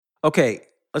Okay,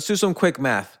 let's do some quick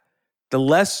math. The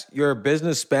less your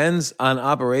business spends on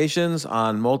operations,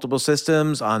 on multiple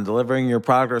systems, on delivering your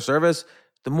product or service,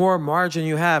 the more margin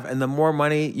you have and the more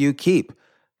money you keep.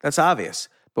 That's obvious.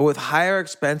 But with higher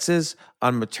expenses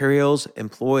on materials,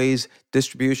 employees,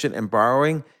 distribution, and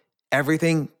borrowing,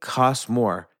 everything costs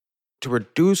more. To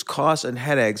reduce costs and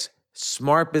headaches,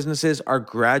 smart businesses are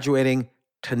graduating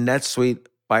to NetSuite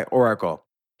by Oracle.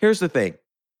 Here's the thing.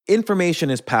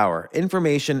 Information is power.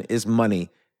 Information is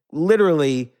money.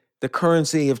 Literally, the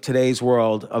currency of today's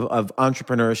world of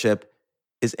entrepreneurship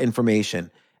is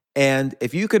information. And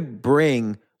if you could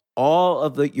bring all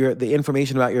of the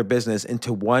information about your business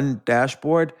into one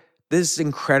dashboard, this is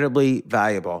incredibly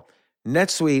valuable.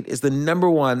 NetSuite is the number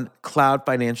one cloud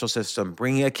financial system,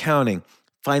 bringing accounting,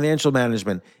 financial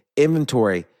management,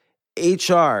 inventory,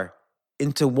 HR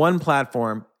into one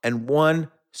platform and one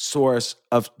source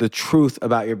of the truth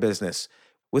about your business.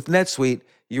 With NetSuite,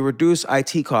 you reduce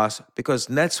IT costs because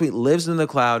NetSuite lives in the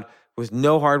cloud with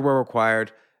no hardware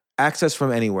required, access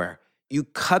from anywhere. You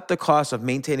cut the cost of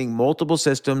maintaining multiple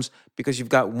systems because you've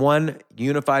got one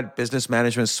unified business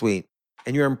management suite.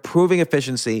 And you're improving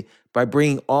efficiency by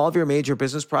bringing all of your major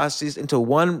business processes into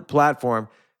one platform,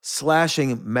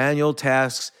 slashing manual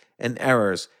tasks and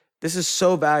errors. This is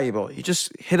so valuable. You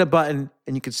just hit a button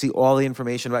and you can see all the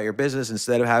information about your business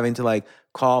instead of having to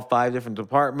call 5 different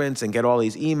departments and get all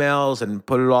these emails and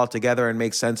put it all together and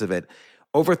make sense of it.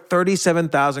 Over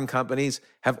 37,000 companies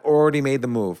have already made the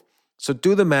move. So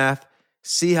do the math,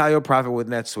 see how you'll profit with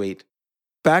NetSuite.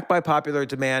 Backed by popular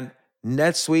demand,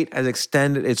 NetSuite has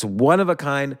extended its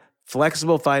one-of-a-kind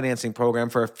flexible financing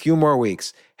program for a few more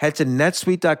weeks. Head to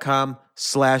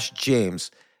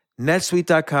netsuite.com/James.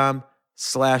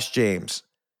 netsuite.com/James.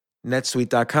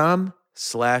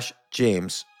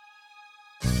 netsuite.com/James.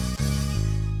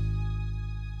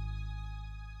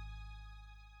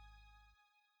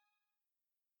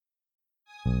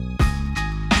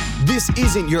 This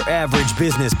isn't your average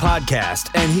business podcast,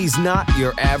 and he's not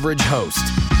your average host.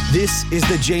 This is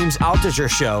the James Altucher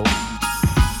Show.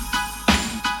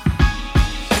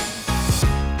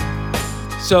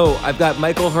 So I've got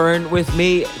Michael Hearne with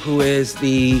me, who is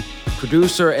the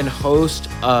producer and host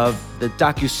of the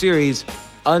docuseries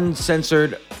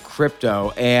Uncensored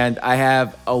Crypto. And I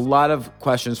have a lot of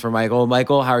questions for Michael.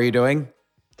 Michael, how are you doing?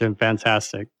 Doing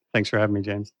fantastic. Thanks for having me,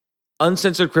 James.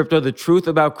 Uncensored Crypto, the truth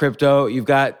about crypto. You've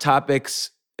got topics,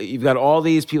 you've got all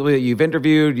these people that you've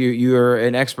interviewed. You're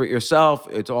an expert yourself.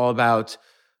 It's all about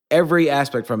every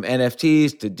aspect from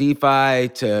NFTs to DeFi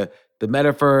to the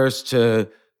metaverse to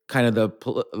kind of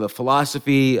the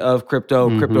philosophy of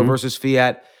crypto, crypto versus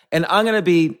fiat. And I'm going to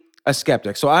be a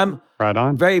skeptic. So I'm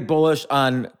very bullish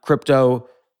on crypto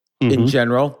in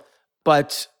general,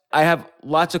 but I have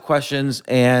lots of questions,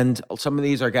 and some of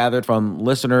these are gathered from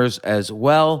listeners as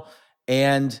well.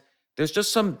 And there's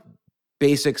just some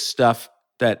basic stuff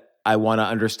that I want to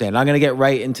understand. I'm going to get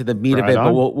right into the meat of it,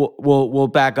 but we'll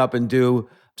back up and do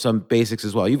some basics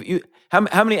as well.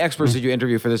 How many experts did you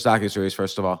interview for this docuseries,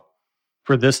 first of all?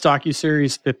 For this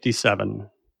docuseries, 57.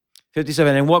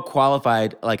 57. And what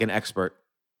qualified like an expert?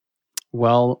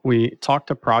 Well, we talked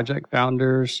to project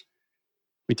founders.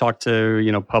 We talked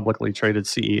to, publicly traded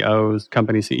CEOs,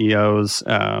 company CEOs.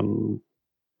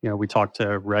 We talked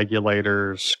to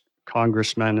regulators,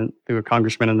 congressmen, threw a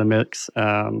congressman in the mix.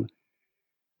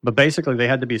 But basically, they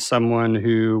had to be someone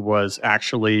who was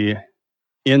actually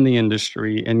in the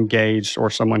industry, engaged, or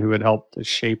someone who had helped to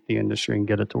shape the industry and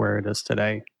get it to where it is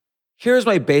today. Here's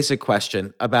my basic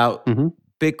question about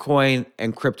Bitcoin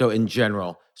and crypto in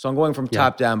general. So I'm going from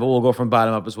top down, but we'll go from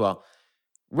bottom up as well.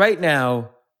 Right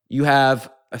now, you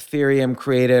have Ethereum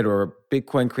created or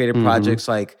Bitcoin created projects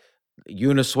like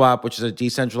Uniswap, which is a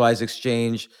decentralized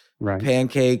exchange,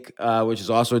 Pancake, which is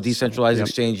also a decentralized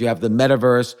exchange. You have the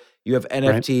metaverse, you have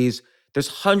NFTs. There's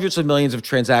hundreds of millions of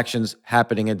transactions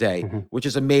happening a day, which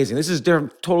is amazing. This is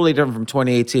totally different from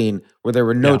 2018, where there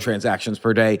were no transactions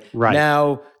per day.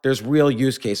 Now there's real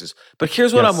use cases. But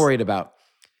here's what I'm worried about.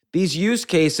 These use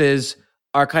cases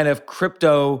are kind of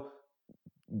crypto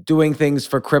doing things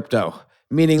for crypto,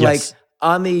 meaning like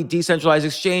on the decentralized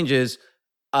exchanges,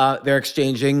 they're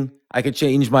exchanging. I could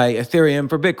change my Ethereum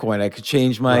for Bitcoin. I could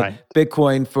change my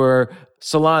Bitcoin for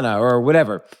Solana or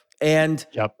whatever. And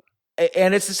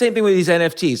it's the same thing with these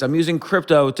NFTs. I'm using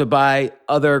crypto to buy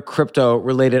other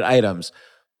crypto-related items.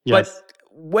 But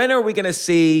when are we going to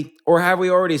see, or have we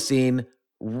already seen,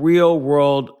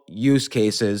 real-world use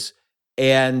cases?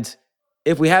 And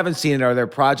if we haven't seen it, are there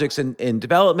projects in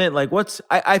development? Like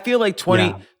I feel like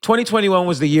 2021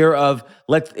 was the year of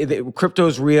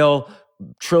crypto's real.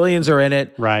 trillions are in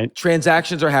it. Right.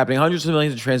 Transactions are happening, hundreds of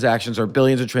millions of transactions or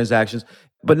billions of transactions.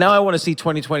 But now I want to see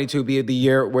 2022 be the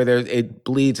year where it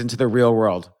bleeds into the real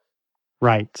world.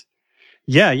 Right.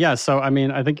 Yeah. So, I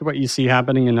mean, I think what you see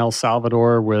happening in El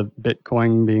Salvador with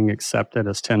Bitcoin being accepted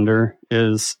as tender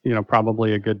is,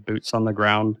 probably a good boots on the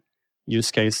ground use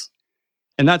case.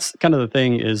 And that's kind of the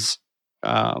thing is,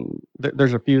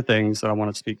 there's a few things that I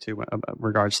want to speak to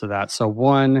regards to that. So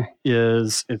one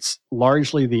is it's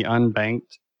largely the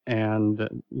unbanked and,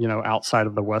 outside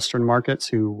of the Western markets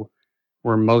who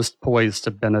were most poised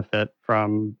to benefit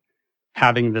from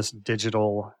having this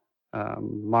digital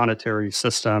monetary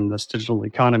system, this digital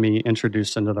economy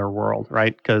introduced into their world,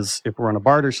 right? Because if we're in a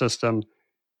barter system,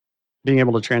 being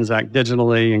able to transact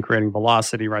digitally and creating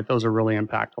velocity, right? Those are really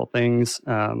impactful things.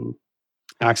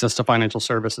 Access to financial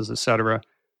services, et cetera.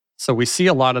 So we see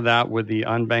a lot of that with the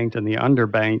unbanked and the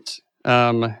underbanked.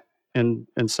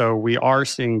 And so we are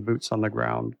seeing boots on the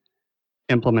ground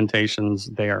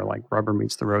implementations there, like rubber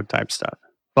meets the road type stuff.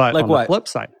 But Like on what? the flip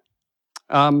side,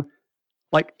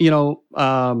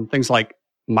 things like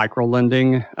micro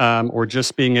lending or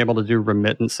just being able to do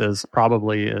remittances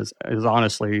probably is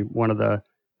honestly one of the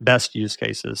best use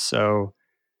cases. So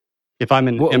if I'm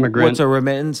an immigrant, what's a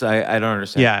remittance? I don't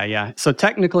understand. yeah. So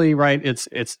technically, right,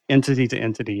 it's entity to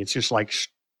entity. It's just like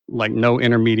no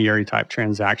intermediary type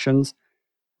transactions.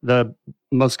 The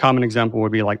most common example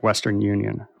would be like Western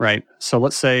Union, right? So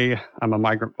let's say I'm a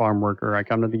migrant farm worker. I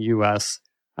come to the U.S.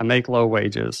 I make low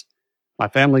wages. My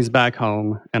family's back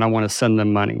home, and I want to send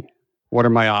them money. What are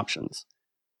my options?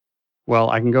 Well,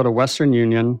 I can go to Western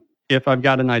Union. If I've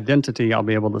got an identity, I'll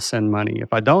be able to send money.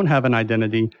 If I don't have an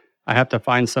identity, I have to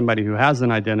find somebody who has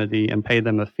an identity and pay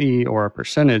them a fee or a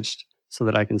percentage so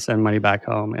that I can send money back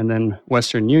home. And then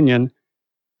Western Union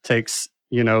takes,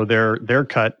 their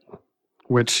cut,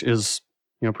 which is,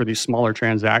 for these smaller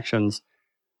transactions,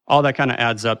 all that kind of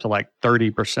adds up to like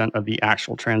 30% of the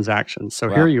actual transactions. So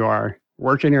Here you are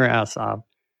working your ass off,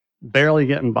 barely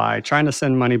getting by, trying to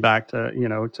send money back to,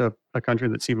 to a country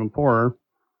that's even poorer.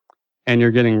 And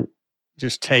you're getting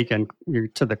just taken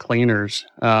to the cleaners.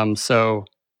 So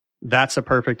that's a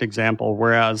perfect example.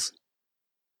 Whereas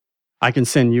I can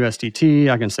send USDT,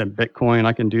 I can send Bitcoin,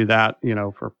 I can do that,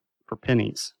 for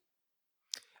pennies.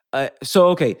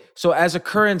 So as a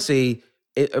currency,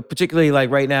 particularly like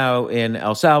right now in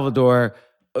El Salvador,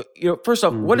 first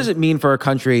off, what does it mean for a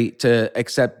country to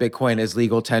accept Bitcoin as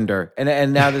legal tender?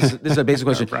 And now this is a basic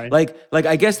question. Right. Like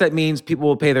I guess that means people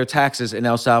will pay their taxes in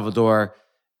El Salvador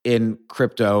in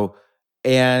crypto,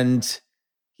 and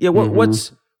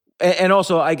what's and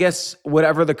also I guess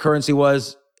whatever the currency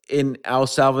was in El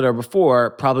Salvador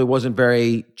before probably wasn't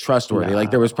very trustworthy.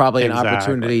 Like there was probably an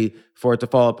opportunity for it to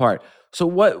fall apart. So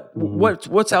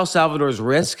what's El Salvador's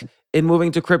risk in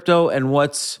moving to crypto, and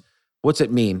what's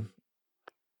it mean?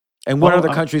 And what other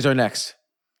countries are next?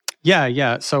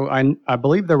 Yeah. So I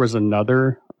believe there was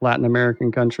another Latin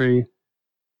American country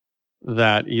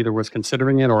that either was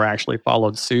considering it or actually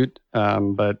followed suit.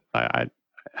 But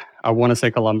I want to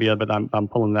say Colombia, but I'm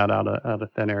pulling that out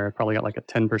of thin air. I probably got like a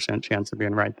 10% chance of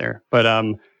being right there. But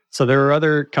so there are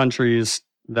other countries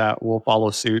that will follow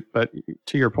suit. But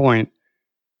to your point,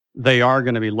 they are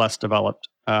going to be less developed,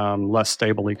 less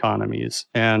stable economies,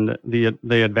 and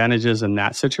the advantages in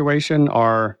that situation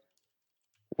are,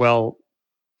 well,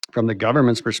 from the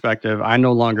government's perspective, I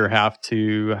no longer have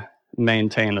to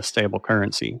maintain a stable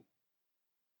currency.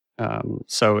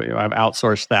 So I've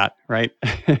outsourced that, right?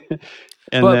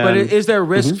 But is there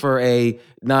risk for a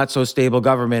not so stable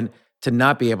government to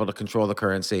not be able to control the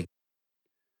currency?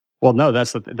 Well, no,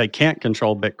 they can't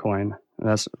control Bitcoin.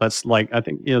 That's like, I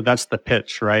think, that's the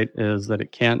pitch, right? Is that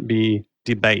it can't be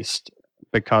debased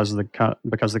because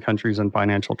the country's in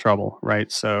financial trouble,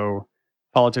 right? So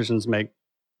politicians make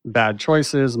bad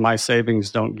choices. My savings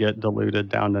don't get diluted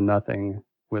down to nothing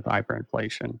with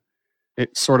hyperinflation.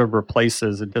 It sort of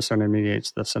replaces, it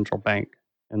disintermediates the central bank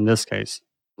in this case.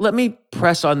 Let me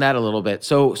press on that a little bit.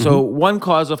 So one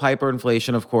cause of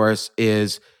hyperinflation, of course,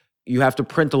 is you have to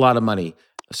print a lot of money.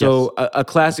 So a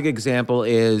classic example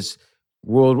is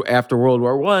after World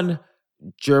War I,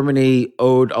 Germany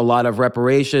owed a lot of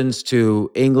reparations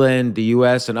to England, the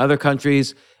US, and other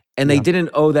countries, and they didn't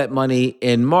owe that money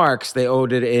in marks. They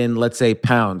owed it in, let's say,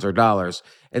 pounds or dollars.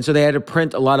 And so they had to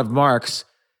print a lot of marks,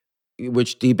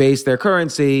 which debased their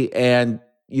currency, and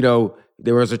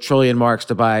there was 1 trillion marks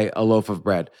to buy a loaf of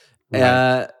bread.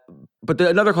 Right. But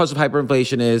another cause of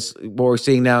hyperinflation is what we're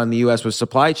seeing now in the U.S. with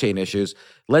supply chain issues.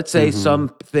 Let's say some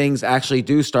things actually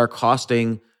do start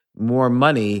costing more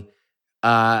money.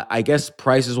 I guess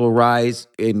prices will rise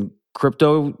in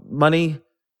crypto money,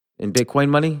 in Bitcoin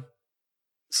money.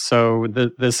 So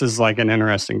this is like an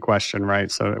interesting question,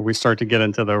 right? So we start to get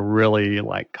into the really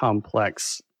like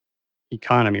complex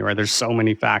economy, right? There's so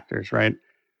many factors, right?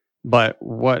 But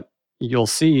what you'll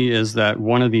see is that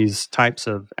one of these types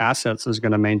of assets is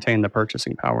going to maintain the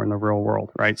purchasing power in the real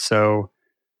world, right? So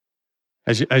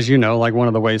as you know, like one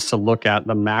of the ways to look at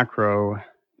the macro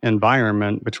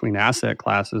environment between asset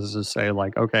classes is say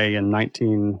like, okay, in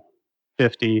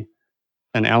 1950,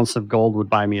 an ounce of gold would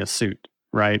buy me a suit,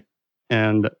 right?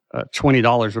 And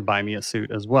 $20 would buy me a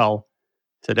suit as well.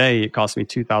 Today, it costs me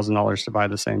 $2,000 to buy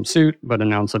the same suit, but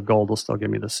an ounce of gold will still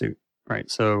give me the suit, right?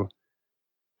 So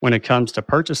when it comes to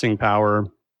purchasing power,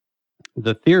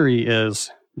 the theory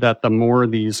is that the more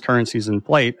these currencies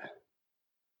inflate,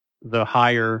 the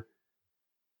higher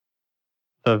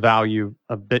the value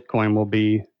of Bitcoin will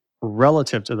be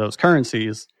relative to those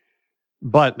currencies.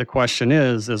 But the question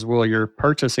is will your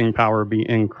purchasing power be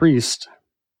increased,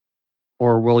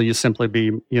 or will you simply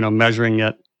be, measuring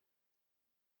it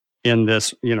in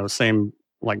this, same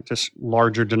like just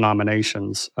larger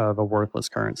denominations of a worthless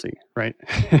currency, right?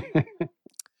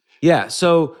 Yeah.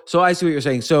 So I see what you're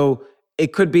saying. So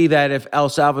it could be that if El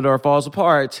Salvador falls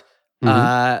apart,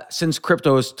 hmm since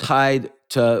crypto is tied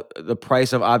to the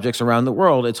price of objects around the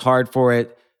world, it's hard for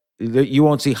it. You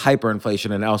won't see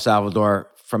hyperinflation in El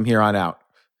Salvador from here on out.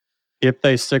 If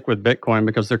they stick with Bitcoin,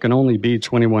 because there can only be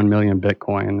 21 million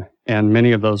Bitcoin, and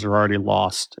many of those are already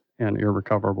lost in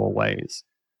irrecoverable ways.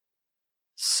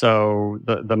 So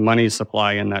the money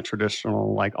supply in that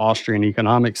traditional like Austrian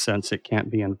economic sense, it can't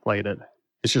be inflated.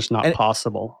 It's just not And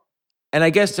possible. And I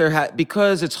guess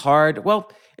because it's hard.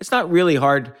 Well, it's not really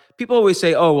hard. People always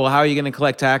say, "Oh, well, how are you going to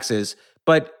collect taxes?"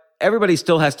 But everybody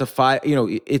still has to file.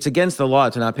 It's against the law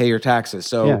to not pay your taxes. Yeah,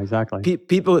 So exactly.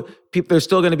 people, there's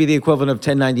still going to be the equivalent of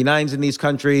 1099s in these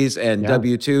countries and Yeah.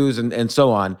 W-2s and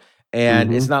so on.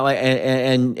 And it's Mhm. not like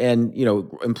and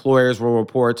employers will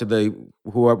report to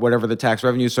whatever the tax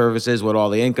revenue service is, what all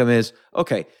the income is.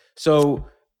 Okay, so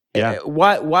Yeah.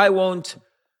 why won't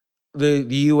the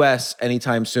U.S.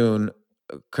 anytime soon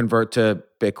convert to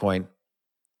Bitcoin?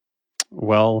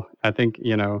 Well, I think,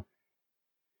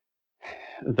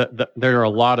 there are a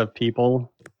lot of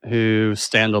people who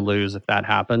stand to lose if that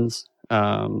happens.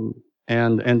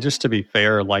 And just to be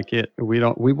fair, like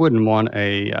we wouldn't want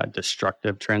a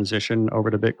destructive transition over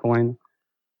to Bitcoin,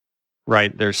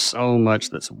 right? There's so much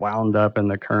that's wound up in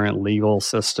the current legal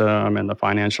system and the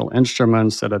financial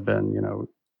instruments that have been,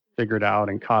 figured out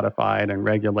and codified and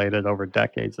regulated over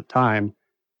decades of time.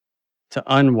 To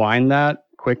unwind that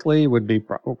quickly would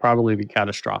probably be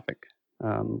catastrophic.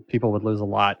 People would lose a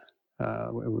lot.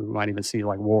 We might even see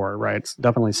like war, right? It's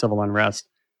definitely civil unrest.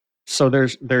 So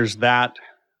there's that.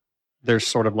 There's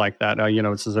sort of like that.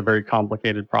 This is a very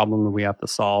complicated problem that we have to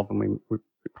solve, and we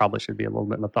probably should be a little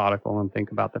bit methodical and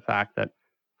think about the fact that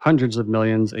hundreds of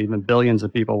millions, even billions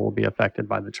of people will be affected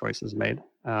by the choices made.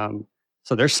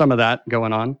 So there's some of that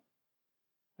going on.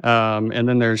 And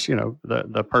then there's,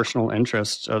 the personal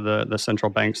interests of the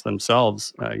central banks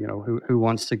themselves, who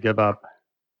wants to give up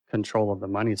control of the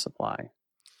money supply.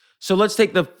 So let's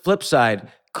take the flip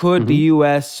side. Could the Mhm.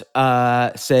 U.S.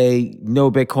 Say no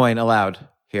Bitcoin allowed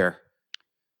here?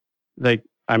 They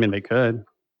could.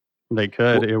 They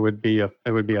could. It would be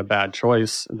a bad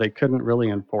choice. They couldn't really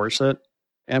enforce it.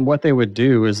 And what they would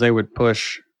do is they would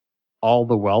push all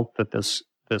the wealth that this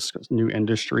new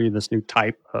industry, this new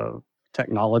type of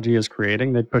technology is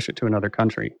creating, they'd push it to another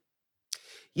country.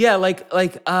 Yeah,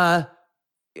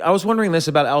 I was wondering this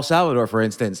about El Salvador, for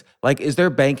instance. Like, is their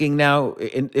banking now?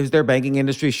 Is their banking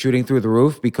industry shooting through the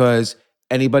roof because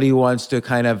anybody who wants to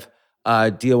kind of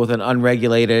deal with an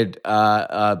unregulated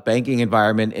banking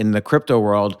environment in the crypto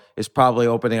world is probably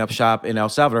opening up shop in El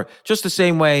Salvador, just the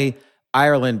same way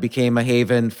Ireland became a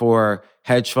haven for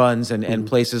hedge funds and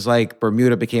places like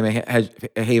Bermuda became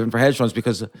a haven for hedge funds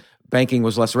because banking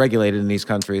was less regulated in these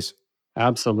countries.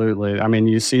 Absolutely. I mean,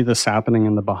 you see this happening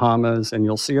in the Bahamas and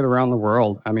you'll see it around the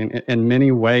world. I mean, in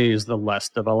many ways, the less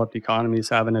developed economies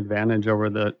have an advantage over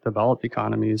the developed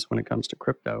economies when it comes to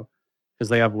crypto because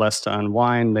they have less to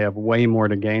unwind. They have way more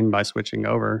to gain by switching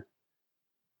over.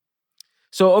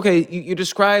 So, okay, you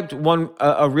described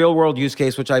a real world use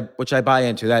case, which I buy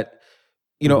into. That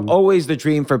Mhm. always the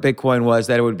dream for Bitcoin was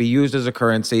that it would be used as a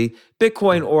currency.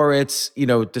 Bitcoin or its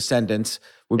descendants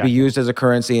would Yeah. be used as a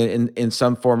currency in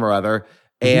some form or other,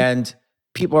 Mhm. and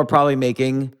people are probably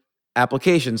making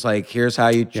applications like here's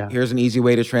Yeah. here's an easy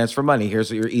way to transfer money.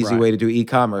 Here's your easy Right. way to do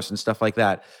e-commerce and stuff like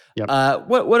that. Yep.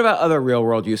 What about other real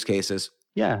world use cases?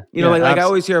 Yeah. Like Yeah. I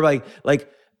always hear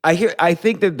I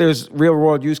think that there's real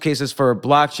world use cases for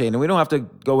blockchain, and we don't have to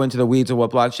go into the weeds of what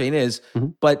blockchain is,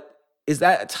 Mhm. but is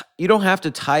that you don't have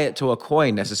to tie it to a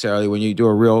coin necessarily when you do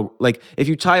a real, like if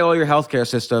you tie all your healthcare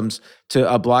systems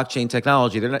to a blockchain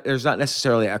technology, there's not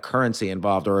necessarily a currency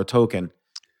involved or a token.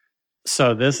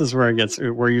 So this is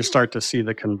where you start to see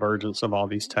the convergence of all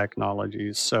these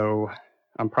technologies. So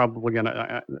I'm probably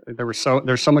gonna. There's so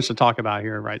much to talk about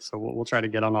here, right? So we'll try to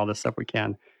get on all this stuff we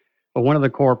can. But one of the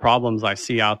core problems I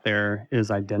see out there is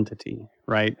identity,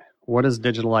 right? What is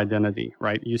digital identity,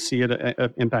 right? You see it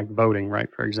impact voting, right?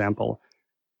 For example,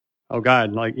 oh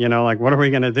God, like what are we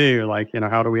gonna do? Like,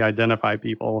 how do we identify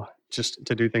people just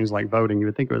to do things like voting? You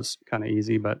would think it was kind of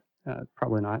easy, but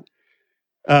probably not.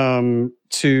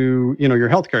 To your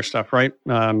healthcare stuff, right?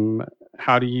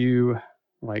 How do you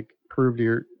prove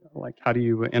how do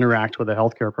you interact with a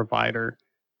healthcare provider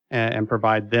and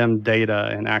provide them data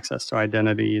and access to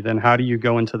identity? Then how do you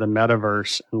go into the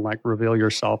metaverse and reveal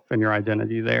yourself and your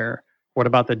identity there? What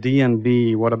about the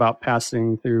DMV? What about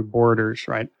passing through borders,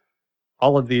 right?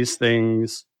 All of these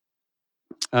things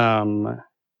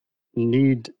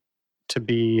need to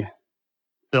be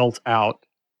built out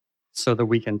so that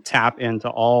we can tap into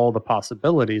all the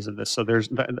possibilities of this. So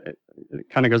it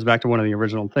kind of goes back to one of the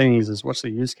original things is what's the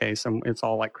use case? And it's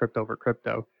all like crypto over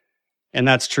crypto. And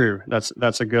that's true.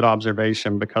 That's a good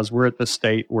observation because we're at the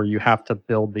state where you have to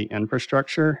build the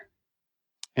infrastructure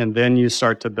and then you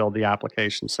start to build the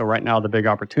application. So right now the big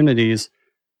opportunities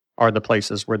are the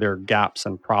places where there are gaps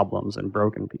and problems and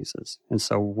broken pieces. And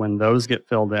so when those get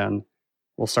filled in,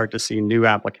 we'll start to see new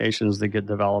applications that get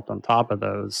developed on top of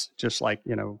those, just like,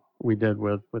 we did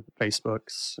with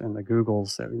Facebooks and the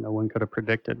Googles that no one could have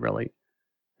predicted really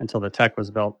until the tech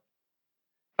was built.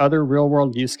 Other real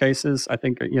world use cases, I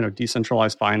think,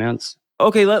 decentralized finance.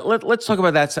 Okay, let's talk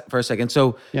about that for a second.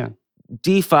 So yeah,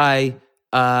 DeFi,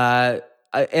 and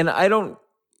I don't,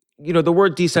 the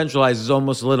word decentralized is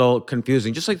almost a little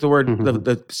confusing. Just like the word,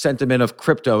 the sentiment of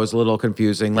crypto is a little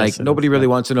confusing. Like nobody really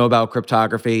wants to know about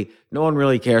cryptography. No one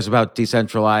really cares about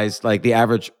decentralized, like the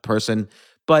average person.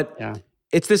 But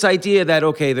it's this idea that,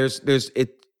 okay, there's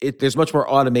much more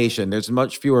automation. There's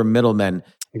much fewer middlemen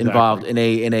involved in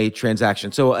a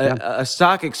transaction. So a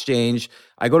stock exchange,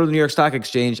 I go to the New York Stock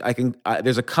Exchange,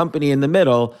 there's a company in the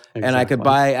middle and I could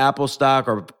buy Apple stock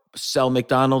or sell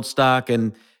McDonald's stock,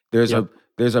 and there's a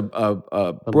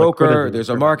broker, there's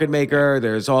a market maker,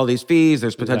 there's all these fees,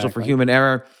 there's potential for human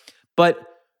error. But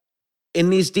in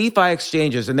these DeFi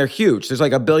exchanges, and they're huge, there's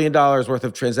like $1 billion worth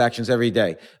of transactions every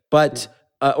day, but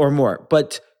or more.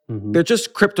 But they're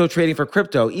just crypto trading for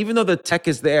crypto, even though the tech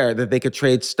is there that they could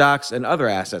trade stocks and other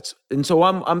assets. And so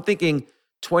I'm thinking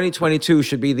 2022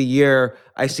 should be the year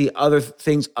I see other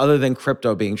things other than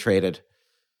crypto being traded.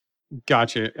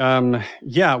 Gotcha.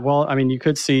 Yeah. Well, I mean, you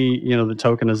could see, the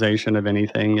tokenization of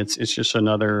anything. It's just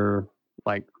another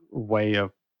way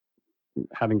of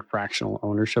having fractional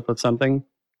ownership of something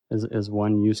is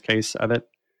one use case of it.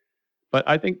 But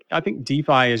I think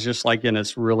DeFi is just in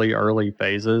its really early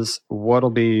phases. What'll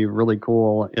be really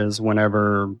cool is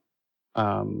whenever,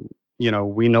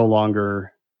 we no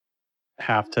longer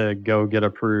have to go get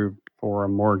approved for a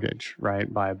mortgage,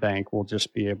 right, by a bank. We'll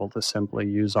just be able to simply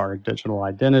use our digital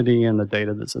identity and the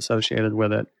data that's associated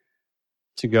with it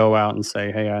to go out and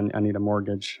say, hey, I need a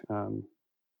mortgage, and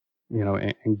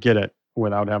get it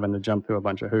without having to jump through a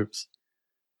bunch of hoops.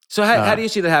 So how do you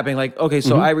see that happening?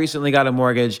 So I recently got a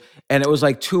mortgage and it was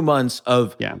 2 months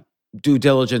of due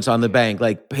diligence on the bank,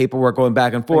 paperwork going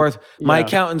back and forth. My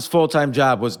accountant's full-time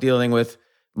job was dealing with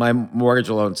my mortgage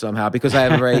loan somehow because I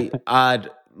have a very odd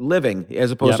living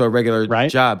as opposed to a regular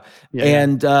job.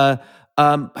 And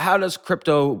how does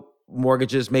crypto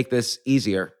mortgages make this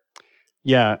easier?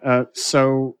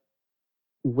 So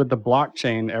with the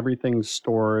blockchain, everything's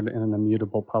stored in an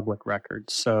immutable public record.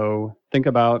 So think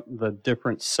about the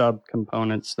different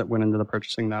subcomponents that went into the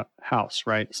purchasing that house,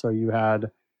 right? So you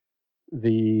had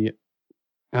the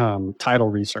title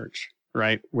research,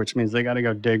 right? Which means they got to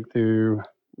go dig through,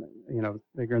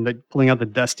 they're pulling out the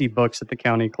dusty books at the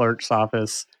county clerk's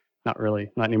office. Not really,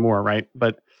 not anymore, right?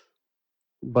 But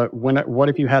what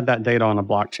if you had that data on a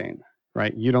blockchain?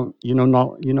 Right, you don't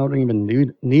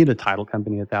even need a title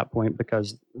company at that point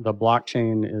because the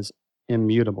blockchain is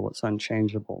immutable; it's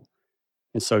unchangeable,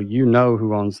 and so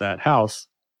who owns that house.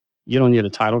 You don't need a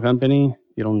title company.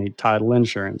 You don't need title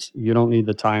insurance. You don't need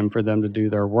the time for them to do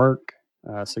their work.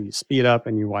 So you speed up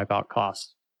and you wipe out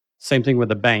costs. Same thing with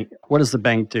the bank. What does the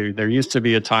bank do? There used to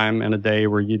be a time and a day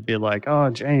where you'd be like, "Oh,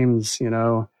 James,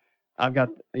 I've got,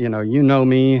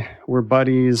 me, we're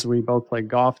buddies. We both play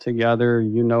golf together.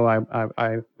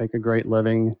 I make a great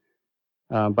living,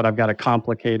 but I've got a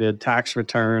complicated tax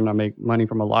return. I make money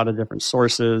from a lot of different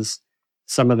sources.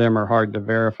 Some of them are hard to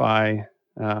verify.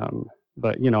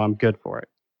 but I'm good for it.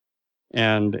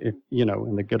 And if,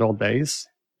 in the good old days,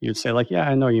 you'd say like, yeah,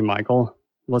 I know you, Michael,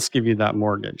 let's give you that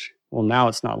mortgage. Well, now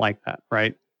it's not like that,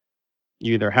 right?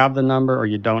 You either have the number or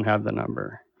you don't have the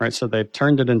number, right? So they've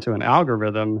turned it into an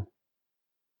algorithm,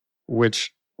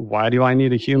 which why do I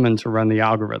need a human to run the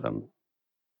algorithm,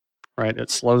 right? It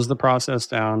slows the process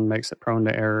down, makes it prone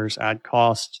to errors, add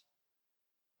cost,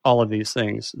 all of these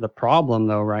things. The problem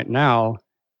though, right now,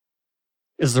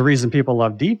 is the reason people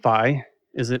love DeFi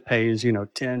is it pays, 10,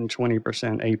 20%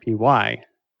 APY,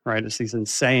 right? It's these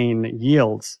insane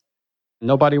yields.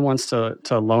 Nobody wants to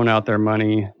loan out their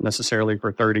money necessarily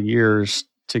for 30 years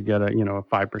to get a 5%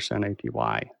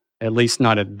 APY, at least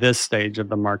not at this stage of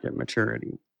the market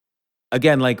maturity.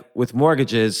 Again, like with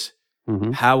mortgages,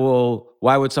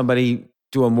 why would somebody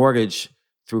do a mortgage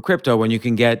through crypto when you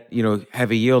can get,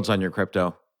 heavy yields on your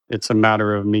crypto? It's a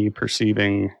matter of me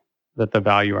perceiving that the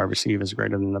value I receive is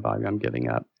greater than the value I'm giving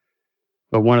up.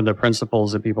 But one of the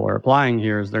principles that people are applying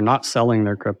here is they're not selling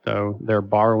their crypto, they're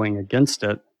borrowing against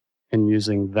it and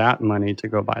using that money to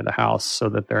go buy the house so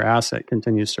that their asset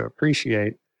continues to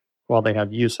appreciate while they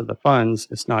have use of the funds.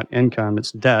 It's not income,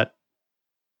 it's debt.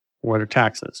 What are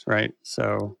taxes, right?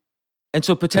 So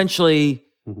potentially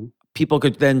people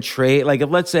could then trade, like if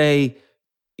let's say,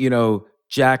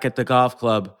 Jack at the golf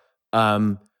club,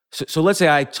 so let's say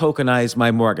I tokenize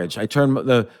my mortgage. I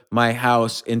turn my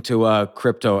house into a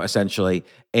crypto essentially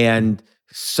and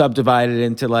subdivide it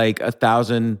into like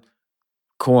 1,000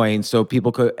 coins. So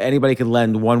anybody could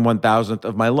lend 1/1000th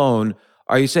of my loan.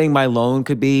 Are you saying my loan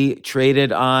could be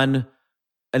traded on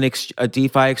a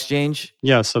DeFi exchange?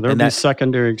 Yeah, so there'll be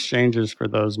secondary exchanges for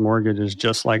those mortgages,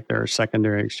 just like there are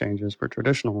secondary exchanges for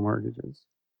traditional mortgages.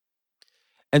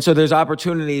 And so there's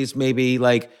opportunities maybe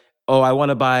like, I want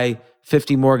to buy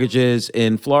 50 mortgages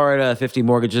in Florida, 50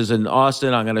 mortgages in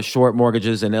Austin. I'm going to short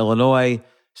mortgages in Illinois.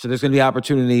 So there's going to be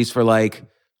opportunities for like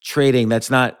trading that's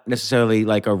not necessarily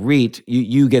like a REIT.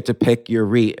 You get to pick your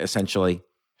REIT essentially.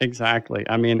 Exactly.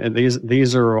 I mean,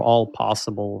 these are all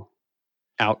possible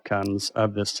outcomes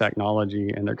of this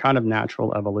technology, and they're kind of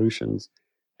natural evolutions.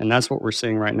 And that's what we're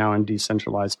seeing right now in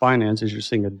decentralized finance is you're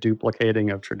seeing a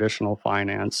duplicating of traditional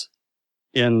finance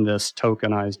in this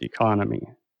tokenized economy.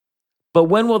 But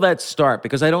when will that start?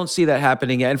 Because I don't see that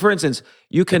happening yet. And for instance,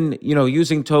 you can,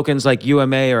 using tokens like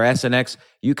UMA or SNX,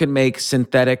 you can make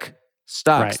synthetic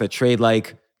stocks that trade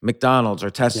like McDonald's or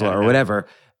Tesla or whatever.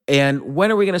 And when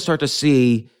are we going to start to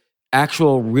see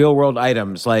actual real world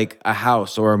items like a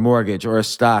house or a mortgage or a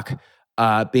stock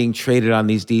being traded on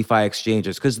these DeFi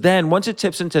exchanges? Because then once it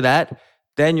tips into that,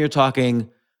 then you're talking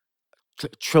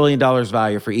 $1 trillion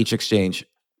value for each exchange.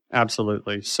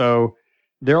 Absolutely. So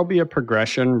there'll be a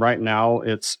progression. Right now,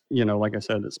 it's, like I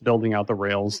said, it's building out the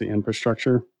rails, the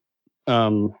infrastructure.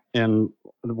 And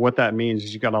what that means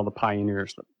is you got all the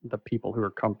pioneers, the people who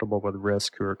are comfortable with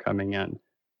risk who are coming in.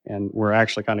 And we're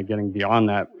actually kind of getting beyond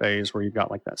that phase where you've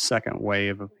got like that second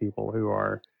wave of people who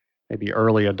are maybe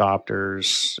early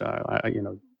adopters.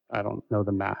 I don't know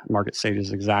the market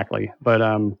stages exactly,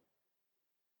 but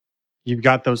you've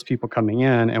got those people coming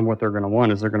in, and what they're going to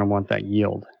want is they're going to want that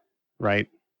yield, right?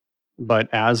 But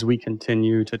as we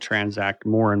continue to transact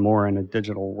more and more in a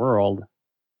digital world,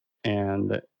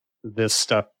 and this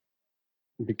stuff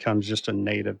becomes just a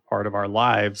native part of our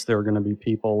lives, there are going to be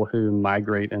people who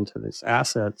migrate into these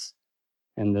assets,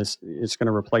 and it's going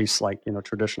to replace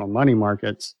traditional money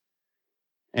markets,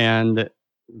 and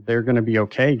they're going to be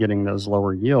okay getting those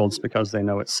lower yields because they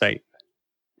know it's safe.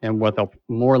 And what they'll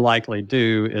more likely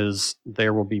do is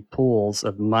there will be pools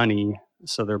of money.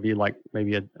 So there'll be like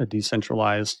maybe a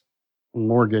decentralized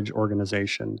mortgage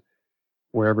organization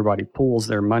where everybody pools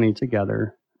their money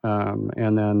together.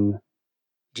 And then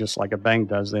just like a bank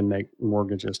does, they make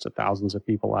mortgages to thousands of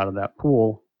people out of that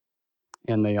pool,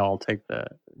 and they all take the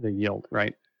yield,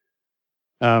 right?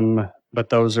 But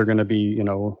those are going to be,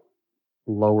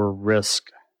 lower risk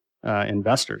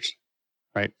investors,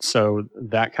 right? So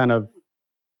that kind of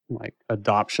like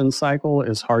adoption cycle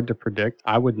is hard to predict.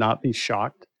 I would not be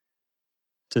shocked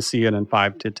to see it in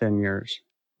 5 to 10 years,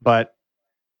 but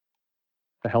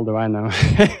the hell do I know?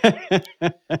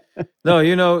 No,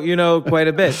 you know quite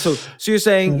a bit. So you're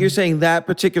saying that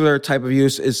particular type of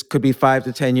use could be 5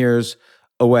 to 10 years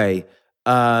away.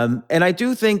 And I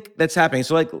do think that's happening.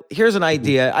 So like, here's an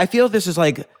idea. I feel this is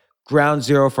like ground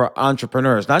zero for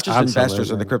entrepreneurs, not just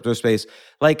investors in the crypto space.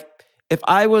 Like if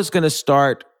I was going to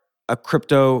start a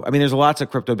crypto, there's lots of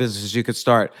crypto businesses you could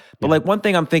start, but like one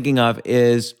thing I'm thinking of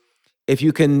is if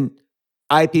you can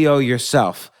IPO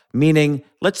yourself, meaning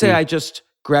let's say I just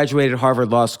graduated Harvard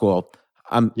Law School.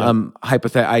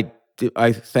 I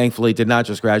I thankfully did not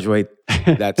just graduate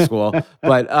that school,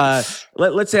 but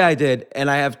let's say I did, and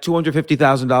I have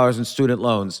 $250,000 in student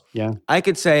loans. Yeah. I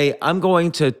could say I'm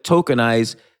going to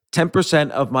tokenize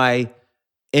 10% of my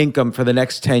income for the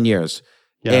next 10 years.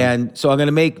 Yeah. And so I'm going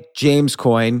to make James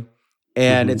coin,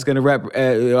 and it's going to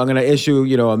I'm going to issue,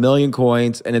 1 million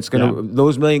coins, and it's going to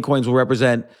those 1 million coins will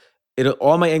represent it.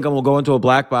 All my income will go into a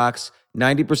black box.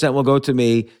 90% will go to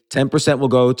me. 10% will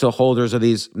go to holders of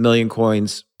these 1 million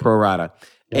coins pro rata.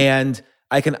 Yep. And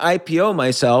I can IPO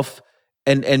myself,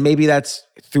 and maybe that's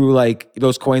through like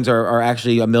those coins are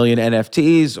actually 1 million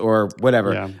NFTs or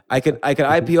whatever. Yeah. I could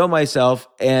IPO myself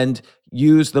and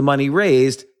use the money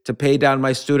raised to pay down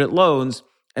my student loans,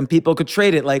 and people could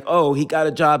trade it like, oh, he got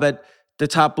a job at the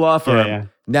top law firm. Yeah.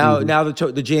 Now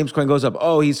the James coin goes up.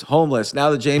 Oh, he's homeless. Now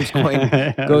the James coin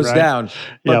goes Right. down.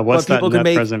 But What's that people net can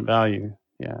make present value?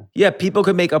 Yeah. yeah, people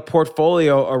could make a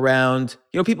portfolio around,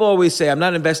 people always say, I'm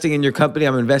not investing in your company,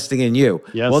 I'm investing in you.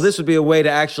 Yes. Well, this would be a way to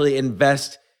actually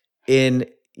invest in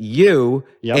you.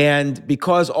 Yep. And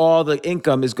because all the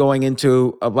income is going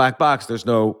into a black box, there's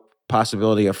no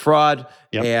possibility of fraud.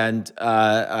 Yep. And,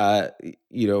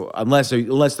 unless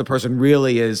the person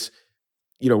really is,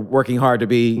 working hard to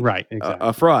be Right. Exactly.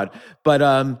 a fraud.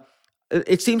 But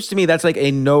it seems to me that's like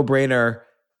a no-brainer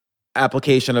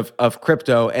application of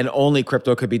crypto, and only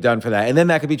crypto could be done for that. And then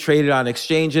that could be traded on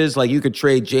exchanges. Like you could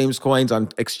trade James coins on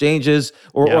exchanges,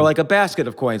 or like a basket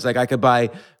of coins. Like I could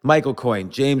buy Michael coin,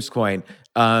 James coin,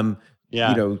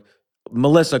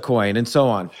 Melissa coin, and so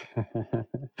on.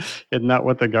 Isn't that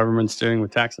what the government's doing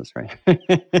with taxes, right?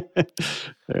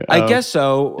 I guess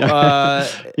so.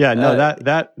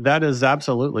 That is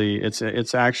absolutely.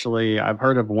 It's actually, I've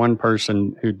heard of one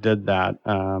person who did that,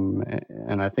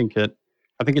 and I think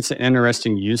it's an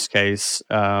interesting use case,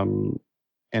 and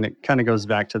it kind of goes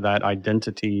back to that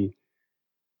identity.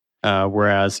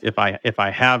 Whereas if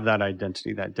I have that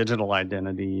identity, that digital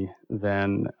identity,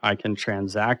 then I can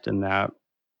transact in that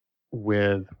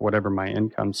with whatever my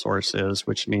income source is,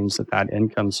 which means that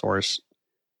income source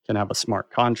can have a smart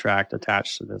contract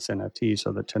attached to this NFT,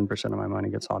 so that 10% of my money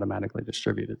gets automatically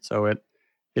distributed. So it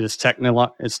is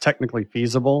technically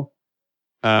feasible.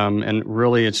 And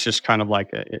really, it's just kind of like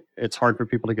it's hard for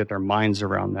people to get their minds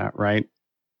around that, right?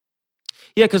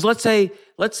 Yeah, because let's say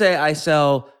I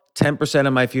sell 10%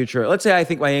 of my future. Let's say I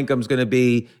think my income's going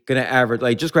to average,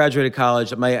 like just graduated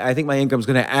college. I think my income's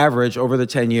going to average over the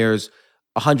 10 years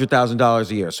 $100,000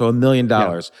 a year, so $1 million.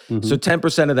 Yeah. So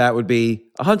 10% of that would be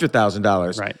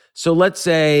 $100,000. Right. So let's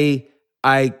say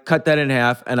I cut that in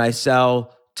half and I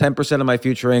sell 10% of my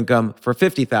future income for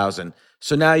 $50,000.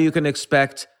 So now you can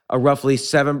expect a roughly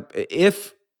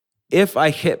if I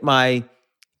hit my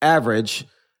average,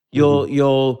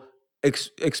 you'll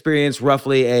experience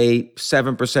roughly a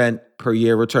 7% per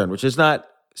year return, which is not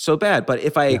so bad. But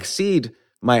if I exceed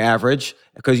my average,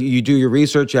 because you do your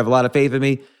research, you have a lot of faith in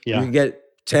me, you can get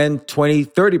 10, 20,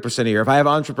 30% a year. If I have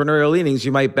entrepreneurial leanings,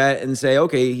 you might bet and say,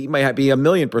 okay, he might be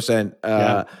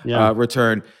 1,000,000%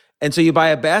 return. And so you buy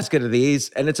a basket of these,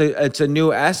 and it's a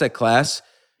new asset class.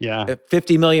 Yeah.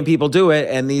 50 million people do it,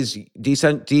 and these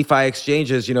DeFi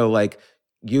exchanges, like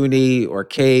Uni or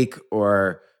Cake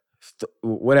or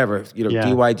whatever,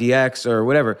 DYDX or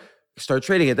whatever, start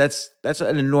trading it. That's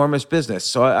an enormous business.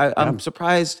 So I'm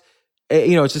surprised.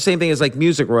 It's the same thing as like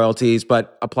music royalties,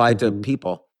 but applied to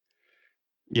people.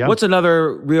 Yeah. What's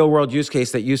another real world use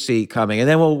case that you see coming? And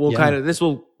then we'll this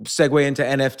will segue into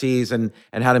NFTs and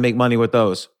how to make money with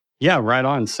those. Yeah, right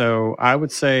on. So I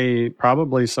would say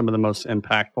probably some of the most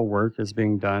impactful work is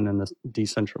being done in the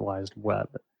decentralized web.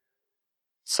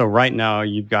 So right now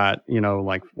you've got,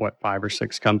 5 or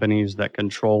 6 companies that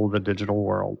control the digital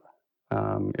world.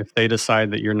 If they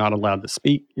decide that you're not allowed to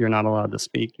speak, you're not allowed to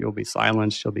speak. You'll be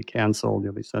silenced, you'll be canceled,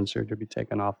 you'll be censored, you'll be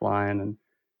taken offline. And,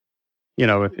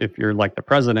 if you're like the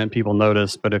president, people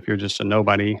notice, but if you're just a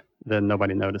nobody, then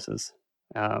nobody notices.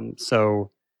 So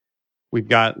we've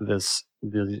got these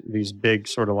big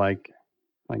sort of like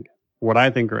what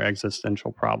I think are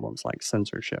existential problems, like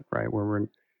censorship, right? Where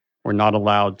we're not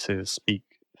allowed to speak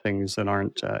things that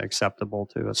aren't acceptable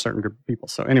to a certain group of people.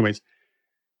 So anyways,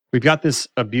 we've got this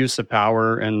abuse of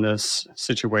power in this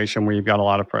situation where you've got a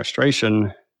lot of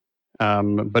frustration,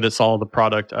 but it's all the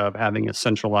product of having a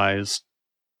centralized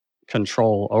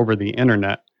control over the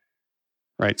internet,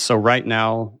 right? So right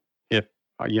now, if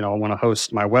I want to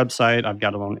host my website, I've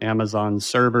got it on Amazon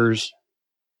servers,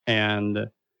 and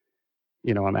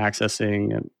I'm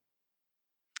accessing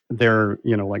their,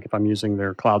 like if I'm using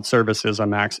their cloud services,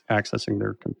 I'm accessing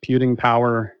their computing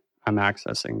power. I'm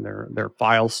accessing their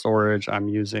file storage. I'm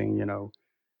using,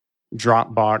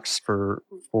 Dropbox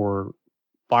for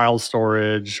file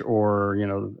storage or,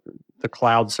 the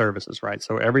cloud services, right?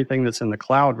 So everything that's in the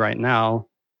cloud right now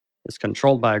is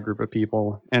controlled by a group of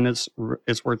people, and it's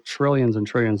worth trillions and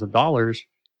trillions of dollars.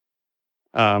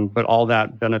 But all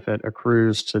that benefit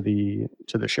accrues to the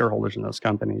shareholders in those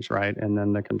companies, right? And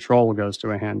then the control goes to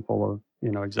a handful of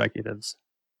executives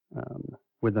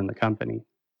within the company.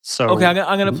 So Okay,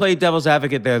 I'm going to play devil's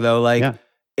advocate there, though. Like, yeah,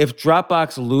 if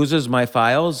Dropbox loses my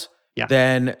files, Yeah.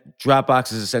 then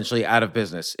Dropbox is essentially out of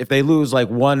business. If they lose like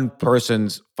one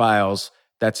person's files,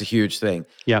 that's a huge thing.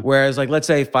 Yeah. Whereas, like, let's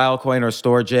say Filecoin or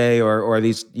Storj or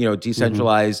these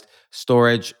decentralized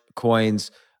storage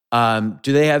coins,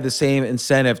 do they have the same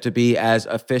incentive to be as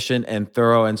efficient and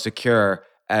thorough and secure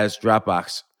as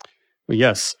Dropbox? Well,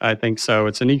 yes, I think so.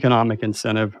 It's an economic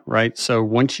incentive, right? So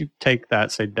once you take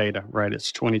that, say, data, right,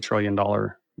 it's $20 trillion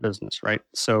business, right?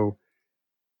 So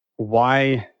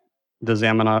why does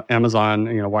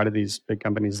Amazon, why do these big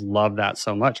companies love that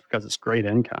so much? Because it's great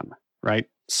income, right?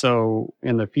 So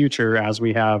in the future, as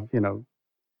we have,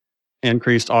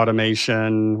 increased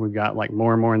automation, we've got like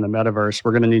more and more in the metaverse,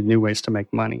 we're going to need new ways to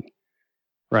make money,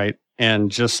 right?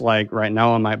 And just like right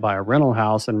now, I might buy a rental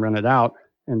house and rent it out.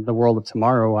 In the world of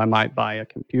tomorrow, I might buy a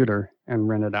computer and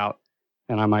rent it out.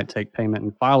 And I might take payment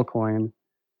in Filecoin.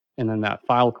 And then that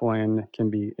Filecoin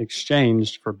can be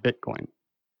exchanged for Bitcoin,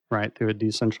 right? Through a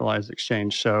decentralized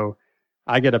exchange. So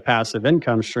I get a passive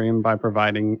income stream by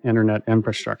providing internet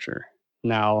infrastructure.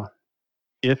 Now,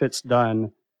 if it's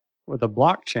done with a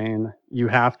blockchain, you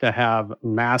have to have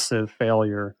massive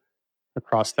failure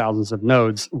across thousands of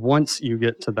nodes once you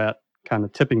get to that kind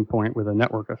of tipping point with a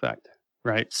network effect,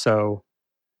 right? So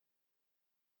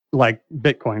like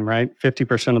Bitcoin, right?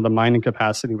 50% of the mining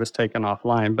capacity was taken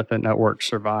offline, but the network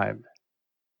survived.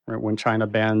 Right? When China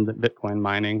banned Bitcoin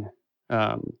mining,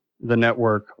 the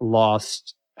network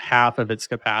lost half of its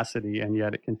capacity, and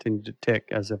yet it continued to tick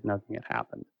as if nothing had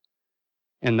happened.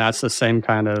 And that's the same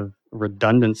kind of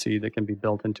redundancy that can be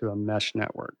built into a mesh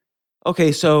network.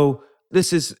 Okay, so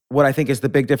this is what I think is the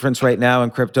big difference right now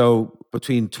in crypto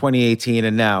between 2018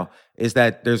 and now is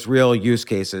that there's real use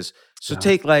cases. So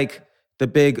take like the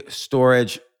big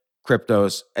storage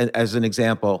cryptos as an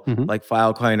example, like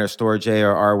Filecoin or Storj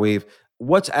or Arweave.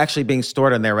 What's actually being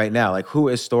stored on there right now? Like, who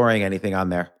is storing anything on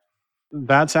there?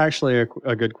 That's actually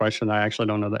a good question. I actually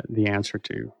don't know the answer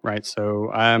to, right?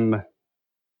 So I'm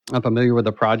familiar with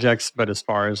the projects, but as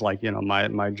far as like,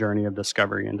 my journey of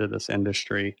discovery into this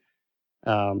industry,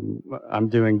 I'm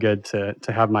doing good to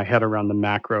have my head around the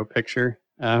macro picture.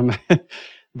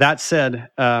 That said,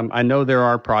 I know there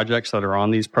are projects that are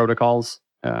on these protocols.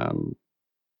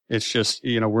 It's just,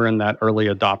 we're in that early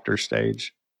adopter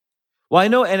stage. Well, I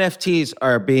know NFTs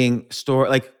are being stored.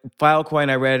 Like Filecoin,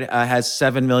 I read has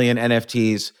 7 million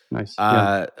NFTs Nice.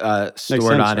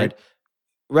 stored on it.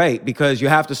 Right, because you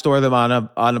have to store them on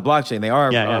a blockchain. They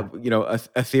are,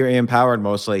 Ethereum powered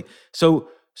mostly. So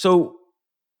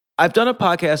I've done a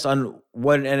podcast on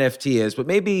what an NFT is, but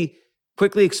maybe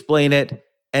quickly explain it.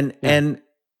 And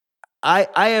I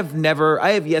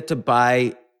have yet to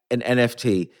buy an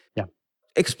NFT. Yeah.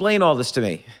 Explain all this to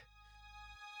me.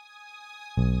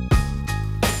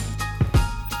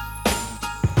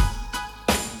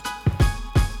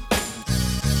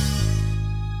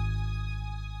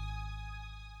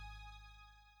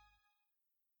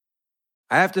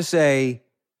 I have to say,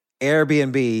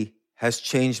 Airbnb has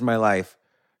changed my life.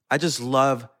 I just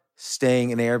love staying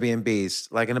in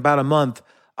Airbnbs. Like in about a month,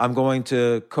 I'm going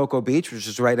to Cocoa Beach, which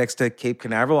is right next to Cape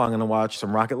Canaveral. I'm going to watch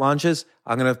some rocket launches.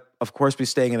 I'm going to, of course, be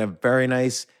staying in a very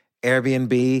nice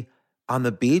Airbnb on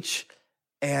the beach.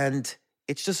 And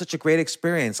it's just such a great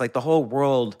experience. Like the whole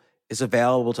world is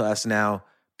available to us now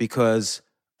because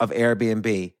of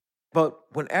Airbnb. But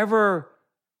whenever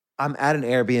I'm at an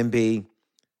Airbnb,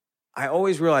 I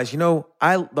always realize, the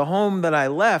home that I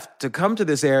left to come to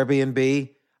this Airbnb,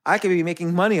 I could be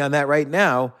making money on that right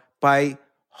now by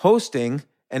hosting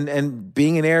and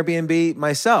being an Airbnb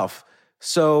myself.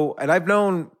 So, and I've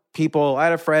known people, I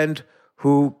had a friend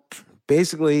who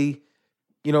basically,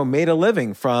 made a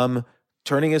living from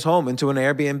turning his home into an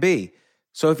Airbnb.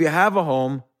 So if you have a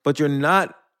home, but you're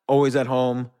not always at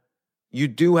home, you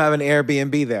do have an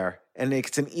Airbnb there. And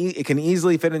it can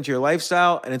easily fit into your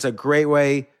lifestyle, and it's a great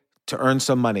way to earn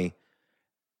some money.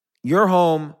 Your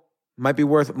home might be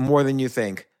worth more than you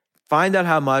think. Find out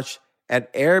how much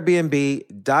at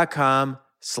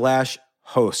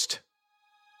airbnb.com/host.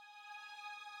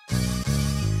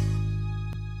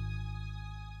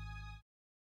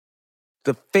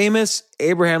 The famous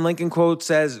Abraham Lincoln quote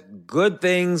says, "Good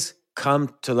things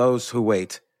come to those who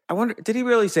wait." I wonder, did he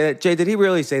really say that? Jay, did he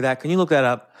really say that? Can you look that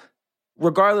up?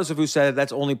 Regardless of who said it,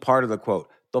 that's only part of the quote.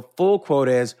 The full quote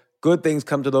is, good things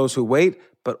come to those who wait,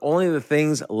 but only the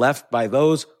things left by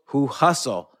those who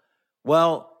hustle.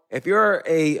 Well, if you're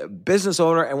a business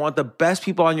owner and want the best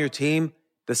people on your team,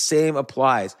 the same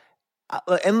applies.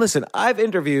 And listen, I've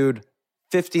interviewed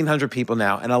 1,500 people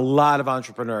now and a lot of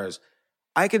entrepreneurs.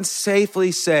 I can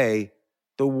safely say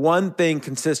the one thing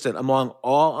consistent among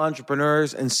all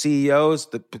entrepreneurs and CEOs,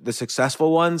 the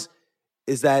successful ones,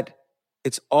 is that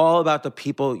it's all about the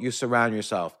people you surround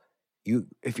yourself.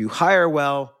 If you hire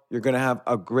well, you're going to have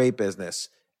a great business.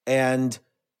 And,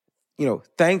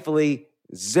 thankfully,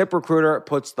 ZipRecruiter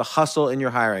puts the hustle in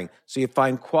your hiring. So you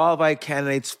find qualified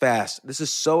candidates fast. This is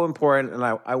so important, and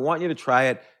I want you to try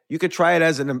it. You could try it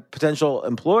as a potential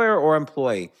employer or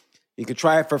employee. You could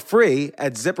try it for free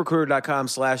at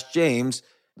ZipRecruiter.com/James.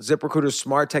 ZipRecruiter's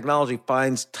smart technology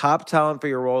finds top talent for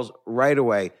your roles right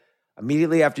away.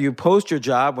 Immediately after you post your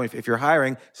job, if you're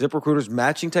hiring, ZipRecruiter's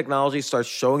matching technology starts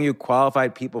showing you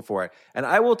qualified people for it. And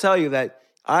I will tell you that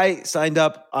I signed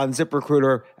up on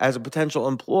ZipRecruiter as a potential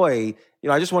employee.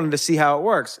 I just wanted to see how it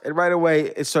works. And right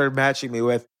away, it started matching me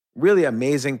with really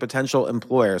amazing potential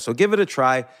employers. So give it a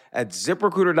try at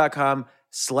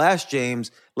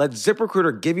ZipRecruiter.com/James. Let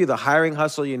ZipRecruiter give you the hiring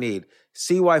hustle you need.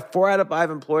 See why 4 out of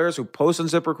 5 employers who post on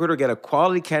ZipRecruiter get a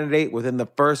quality candidate within the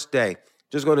first day.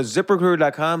 Just go to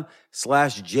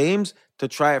ZipRecruiter.com/James to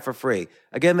try it for free.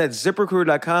 Again, that's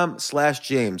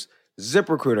ZipRecruiter.com/James.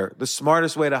 ZipRecruiter, the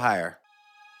smartest way to hire.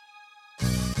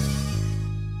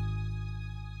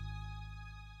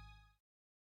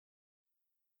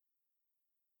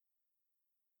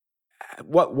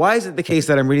 Why is it the case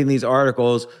that I'm reading these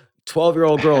articles?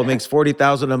 12-year-old girl makes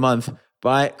 $40,000 a month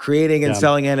by creating and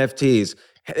selling NFTs.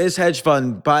 This hedge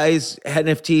fund buys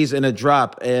NFTs in a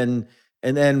drop and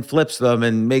then flips them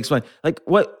and makes money. Like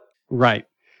what? Right.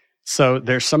 So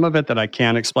there's some of it that I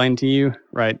can't explain to you,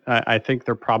 right? I think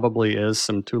there probably is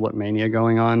some tulip mania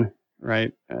going on,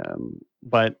 right?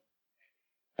 But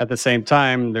at the same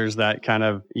time, there's that kind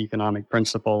of economic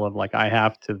principle of like, I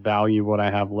have to value what I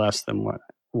have less than what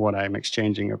I'm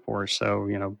exchanging it for. So,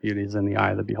 beauty is in the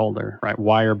eye of the beholder, right?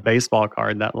 Why are baseball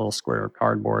card, that little square of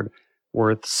cardboard,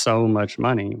 worth so much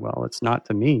money? Well, it's not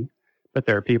to me, but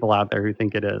there are people out there who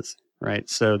think it is, right?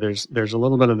 So there's a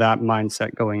little bit of that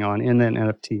mindset going on in the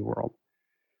NFT world,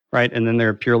 right? And then there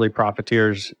are purely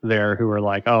profiteers there who are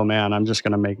like, oh man, I'm just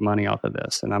going to make money off of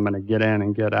this, and I'm going to get in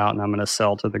and get out, and I'm going to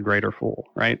sell to the greater fool,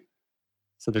 right?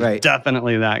 So there's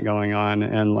definitely that going on,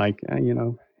 and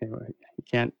you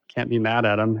can't be mad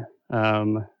at them.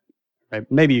 Right?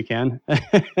 Maybe you can.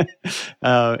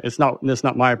 It's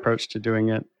not my approach to doing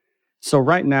it. So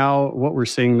right now, what we're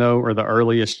seeing though are the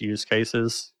earliest use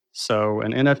cases. So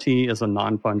an NFT is a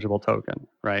non-fungible token,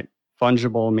 right?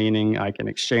 Fungible meaning I can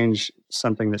exchange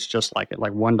something that's just like it.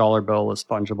 Like $1 bill is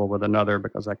fungible with another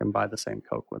because I can buy the same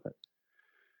Coke with it.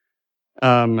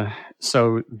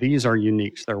 So these are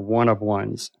uniques. They're one of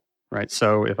ones, right?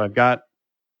 So if I've got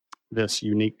this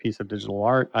unique piece of digital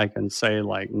art, I can say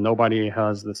like nobody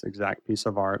has this exact piece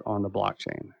of art on the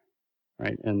blockchain,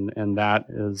 right? And that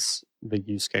is the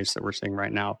use case that we're seeing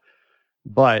right now.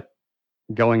 But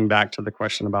going back to the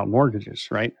question about mortgages,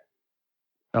 right?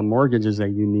 A mortgage is a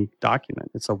unique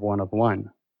document. It's a one of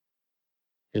one.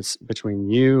 It's between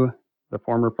you, the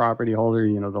former property holder,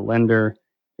 the lender.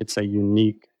 It's a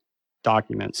unique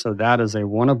document. So that is a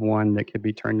one of one that could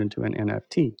be turned into an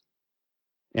NFT.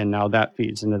 And now that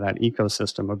feeds into that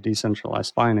ecosystem of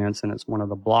decentralized finance. And it's one of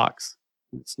the blocks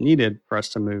that's needed for us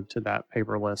to move to that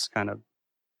paperless kind of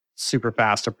super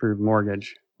fast approved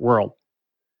mortgage world.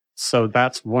 So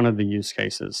that's one of the use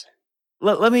cases.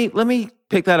 Let me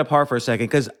pick that apart for a second,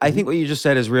 because I think what you just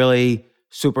said is really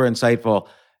super insightful.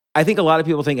 I think a lot of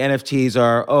people think NFTs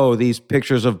are, these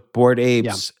pictures of bored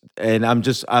apes, and I'm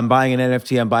buying an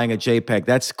NFT, I'm buying a JPEG.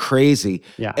 That's crazy.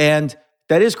 Yeah. And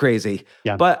that is crazy.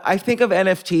 Yeah. But I think of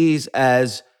NFTs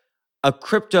as a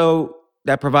crypto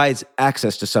that provides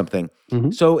access to something.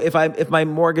 Mm-hmm. So if my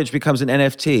mortgage becomes an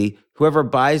NFT, whoever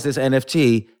buys this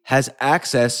NFT has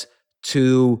access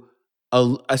to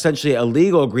essentially a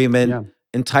legal agreement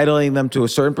entitling them to a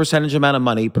certain percentage amount of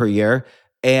money per year,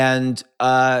 and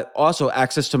also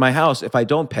access to my house if I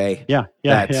don't pay. Yeah,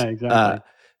 exactly.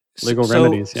 Legal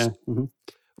remedies, yeah. Mm-hmm.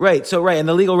 Right. And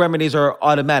the legal remedies are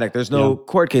automatic. There's no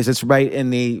court case. It's right in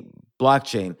the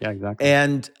blockchain. Yeah, exactly.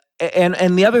 And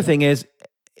the other thing is,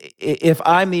 if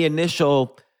I'm the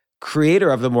initial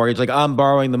creator of the mortgage, like I'm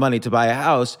borrowing the money to buy a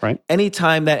house,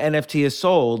 anytime that NFT is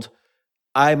sold,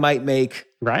 I might make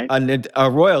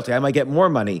a royalty. I might get more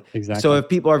money. Exactly. So if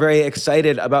people are very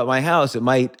excited about my house, it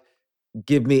might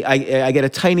give me, I get a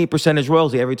tiny percentage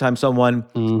royalty every time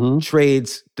someone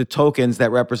trades the tokens that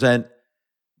represent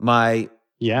my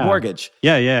mortgage.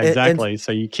 Yeah, And exactly.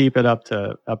 So you keep it up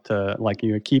to like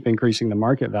you keep increasing the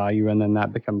market value, and then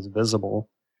that becomes visible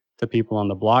to people on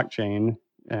the blockchain,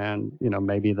 and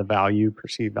maybe the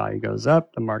perceived value goes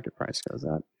up, the market price goes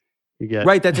up. You get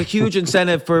right, that's a huge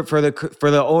incentive for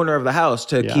the owner of the house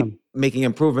to keep making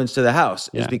improvements to the house,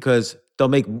 is because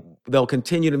they'll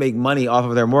continue to make money off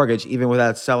of their mortgage even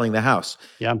without selling the house.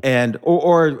 Yeah. And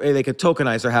or they could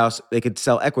tokenize their house, they could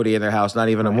sell equity in their house, not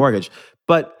even a mortgage.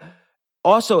 But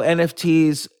also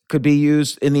NFTs could be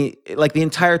used in the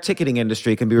entire ticketing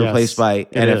industry can be replaced by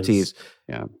NFTs.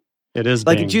 Yeah. It is.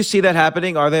 Like, did you see that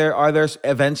happening? Are there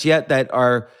events yet that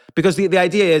are, because the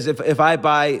idea is if I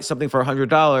buy something for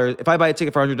 $100, if I buy a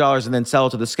ticket for $100 and then sell it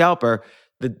to the scalper,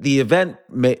 the event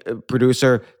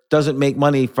producer doesn't make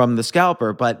money from the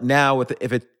scalper. But now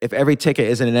if every ticket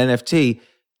is an NFT,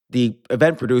 the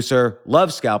event producer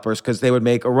loves scalpers because they would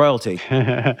make a royalty.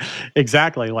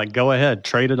 Exactly. Like, go ahead,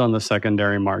 trade it on the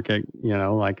secondary market.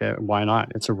 Why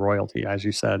not? It's a royalty, as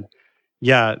you said.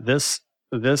 Yeah.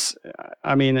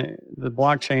 I mean, the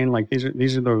blockchain, like these are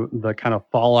the kind of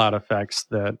fallout effects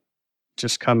that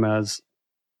just come as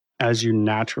you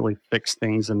naturally fix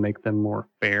things and make them more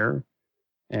fair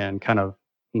and kind of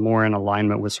more in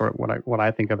alignment with sort of what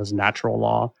I think of as natural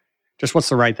law. Just what's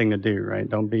the right thing to do, right?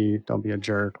 Don't be a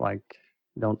jerk. Like,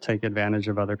 don't take advantage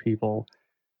of other people.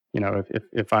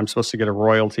 If I'm supposed to get a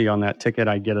royalty on that ticket,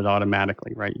 I get it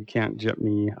automatically, right? You can't jip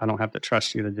me. I don't have to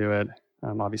trust you to do it.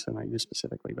 Obviously not you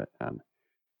specifically, but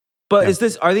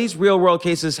are these real world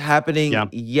cases happening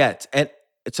yet? And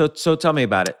so tell me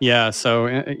about it. Yeah. So,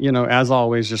 as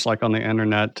always, just like on the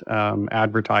internet,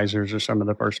 advertisers are some of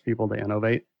the first people to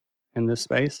innovate in this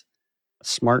space.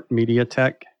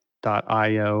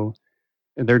 Smartmediatech.io.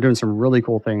 They're doing some really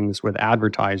cool things with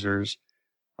advertisers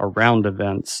around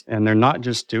events. And they're not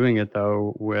just doing it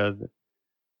though with,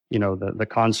 the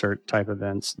concert type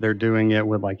events. They're doing it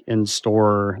with like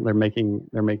in-store, they're making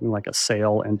like a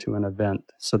sale into an event.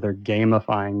 So they're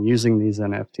gamifying using these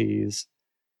NFTs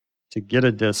to get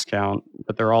a discount,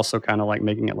 but they're also kind of like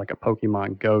making it like a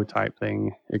Pokemon Go type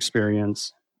thing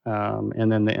experience.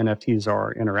 And then the NFTs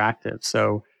are interactive.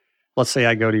 So let's say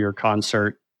I go to your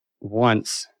concert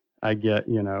once, I get,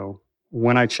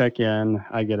 when I check in,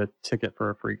 I get a ticket for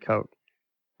a free Coke.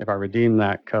 If I redeem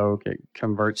that Coke, it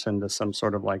converts into some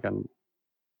sort of like an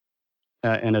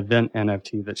event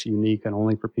NFT that's unique and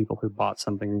only for people who bought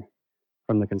something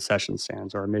from the concession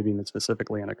stands, or maybe even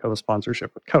specifically in a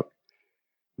co-sponsorship with Coke.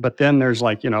 But then there's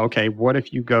like, okay, what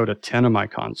if you go to 10 of my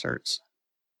concerts,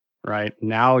 right?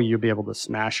 Now you'll be able to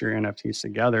smash your NFTs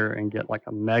together and get like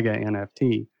a mega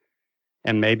NFT.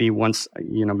 And maybe once,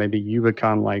 maybe you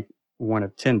become like one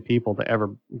of 10 people to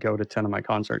ever go to 10 of my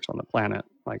concerts on the planet.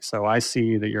 Like, so I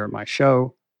see that you're at my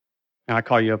show and I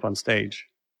call you up on stage,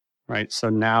 right? So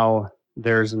now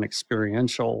there's an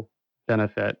experiential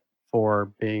benefit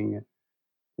for being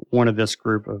one of this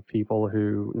group of people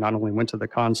who not only went to the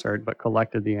concert, but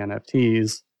collected the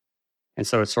NFTs. And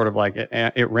so it's sort of like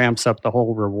it ramps up the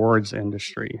whole rewards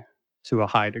industry to a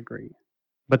high degree.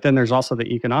 But then there's also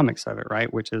the economics of it,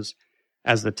 right? Which is,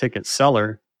 as the ticket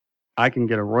seller, I can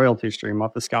get a royalty stream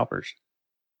off the scalpers.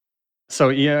 So,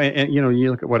 and,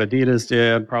 you look at what Adidas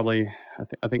did, probably,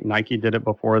 I think Nike did it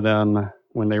before them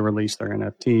when they released their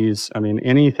NFTs. I mean,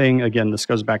 anything, again, this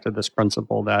goes back to this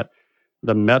principle that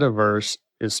the metaverse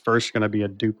is first going to be a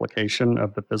duplication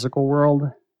of the physical world.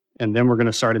 And then we're going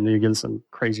to start into again some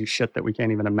crazy shit that we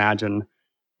can't even imagine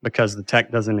because the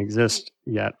tech doesn't exist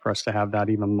yet for us to have that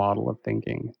even model of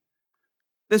thinking.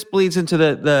 This bleeds into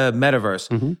the metaverse.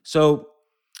 Mm-hmm. So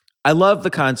I love the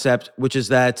concept, which is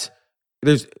that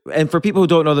and for people who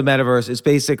don't know the metaverse, it's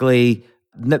basically,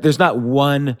 there's not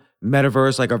one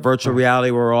metaverse, like a virtual reality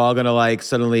where we're all going to like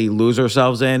suddenly lose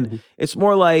ourselves in. Mm-hmm. It's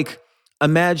more like,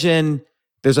 imagine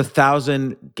there's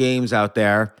 1,000 games out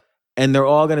there and they're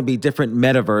all going to be different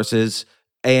metaverses,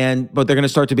 but they're going to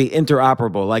start to be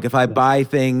interoperable. Like if I buy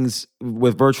things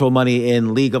with virtual money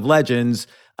in League of Legends,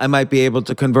 I might be able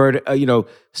to convert,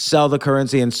 sell the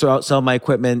currency and sell my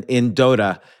equipment in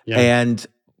Dota and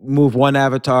move one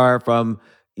avatar from,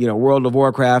 World of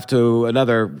Warcraft to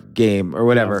another game or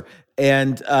whatever. Yeah.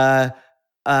 And,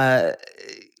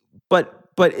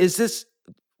 but is this,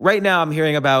 right now I'm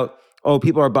hearing about,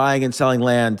 people are buying and selling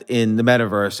land in the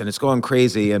metaverse and it's going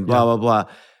crazy and blah, blah, blah.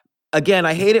 Again,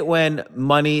 I hate it when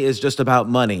money is just about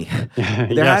money.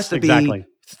 There has to be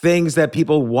things that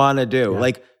people want to do. Yeah.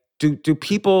 Like, do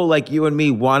people like you and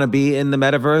me want to be in the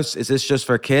metaverse? Is this just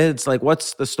for kids? Like,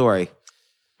 what's the story?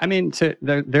 I mean,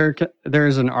 there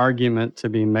is an argument to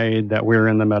be made that we're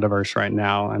in the metaverse right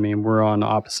now. I mean, we're on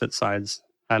opposite sides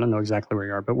I don't know exactly where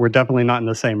you are, but we're definitely not in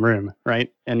the same room,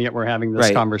 right? And yet we're having this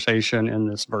Right. conversation in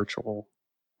this virtual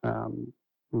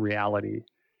reality,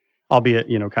 albeit,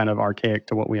 kind of archaic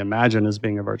to what we imagine as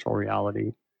being a virtual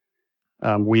reality.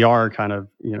 We are kind of,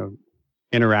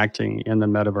 interacting in the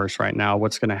metaverse right now.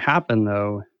 What's going to happen,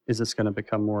 though, is it's going to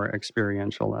become more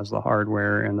experiential as the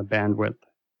hardware and the bandwidth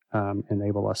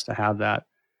enable us to have that.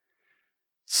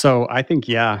 So I think,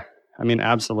 yeah, I mean,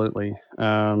 absolutely.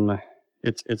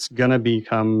 It's going to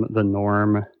become the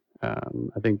norm.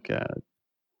 I think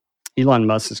Elon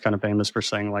Musk is kind of famous for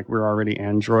saying, like, we're already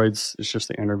androids. It's just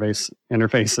the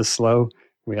interface is slow.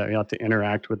 We have to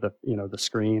interact with the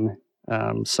screen.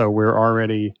 So we're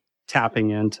already tapping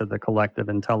into the collective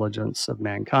intelligence of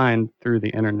mankind through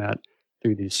the internet,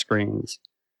 through these screens,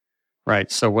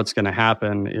 right? So what's going to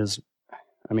happen is,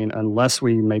 I mean, unless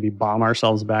we maybe bomb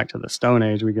ourselves back to the Stone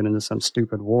Age, we get into some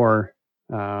stupid war,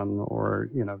 or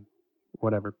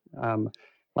whatever.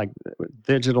 Like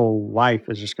digital life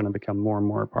is just going to become more and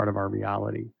more a part of our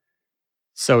reality.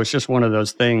 So it's just one of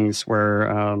those things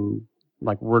where,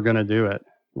 like, we're going to do it.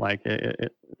 Like,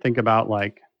 think about,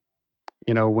 like,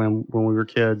 when we were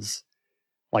kids,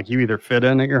 like, you either fit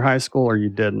in at your high school or you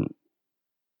didn't,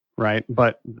 right?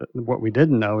 But what we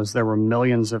didn't know is there were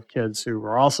millions of kids who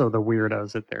were also the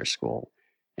weirdos at their school.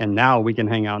 And now we can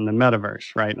hang out in the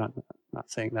metaverse, right? Not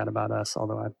saying that about us,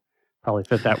 although I probably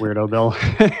fit that weirdo bill.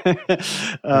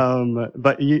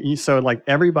 But so, like,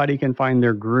 everybody can find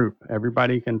their group,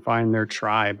 everybody can find their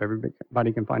tribe,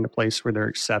 everybody can find a place where they're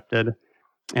accepted,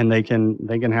 and they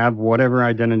can have whatever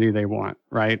identity they want,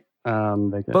 right?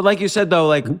 But like you said, though,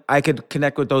 like, I could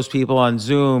connect with those people on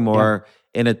Zoom or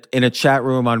in a chat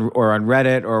room on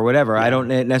Reddit or whatever. I don't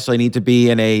necessarily need to be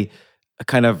in a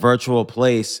kind of virtual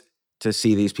place to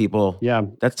see these people. Yeah.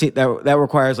 That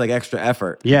requires, like, extra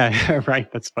effort. Yeah,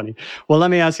 right. That's funny. Well, let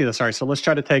me ask you this. All right. So let's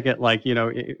try to take it, like,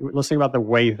 let's think about the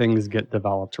way things get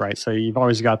developed, right? So you've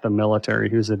always got the military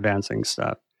who's advancing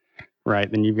stuff, right?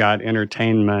 Then you've got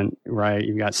entertainment, right?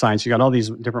 You've got science. You got all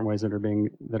these different ways that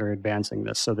are advancing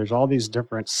this. So there's all these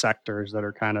different sectors that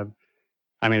are kind of,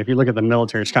 I mean, if you look at the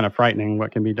military, it's kind of frightening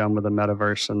what can be done with the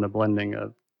metaverse and the blending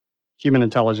of human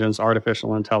intelligence,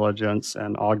 artificial intelligence,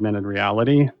 and augmented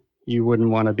reality. You wouldn't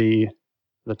want to be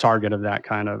the target of that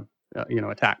kind of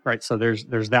attack, right? So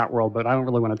there's that world, but I don't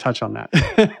really want to touch on that.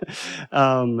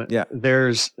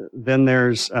 There's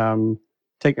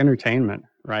take entertainment,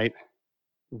 right?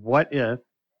 What if,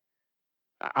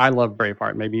 I love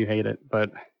Braveheart, maybe you hate it, but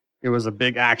it was a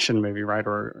big action movie, right?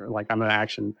 Or like, I'm an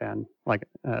action fan, like,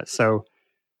 so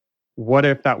what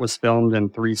if that was filmed in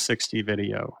 360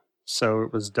 video? So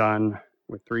it was done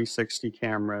with 360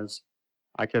 cameras.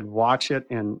 I could watch it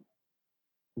in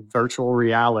virtual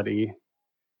reality.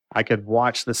 I could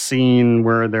watch the scene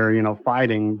where they're,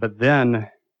 fighting, but then,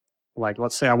 like,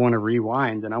 let's say I want to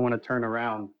rewind and I want to turn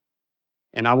around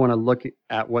and I want to look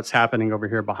at what's happening over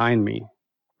here behind me,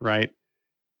 right?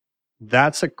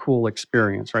 That's a cool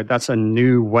experience, right? That's a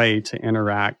new way to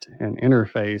interact and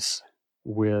interface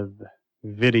with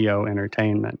video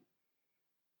entertainment.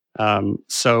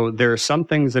 So there are some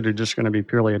things that are just going to be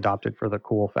purely adopted for the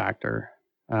cool factor.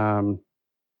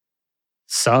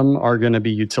 Some are going to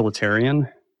be utilitarian,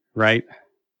 right?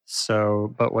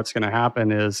 So, but what's going to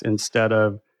happen is, instead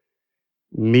of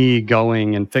me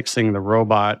going and fixing the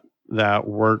robot that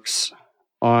works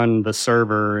on the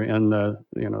server in the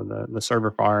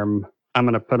server farm, I'm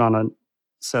going to put on a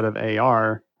set of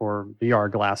AR or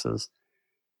VR glasses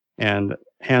and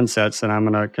handsets, and I'm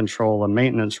going to control a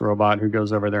maintenance robot who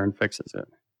goes over there and fixes it,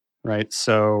 right?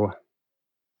 So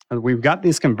we've got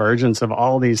these convergence of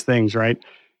all these things, right?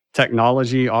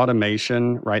 Technology,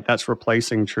 automation, right? That's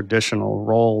replacing traditional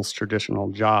roles, traditional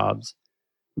jobs.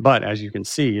 But as you can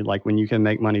see, like, when you can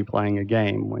make money playing a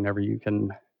game, whenever you can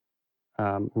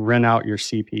rent out your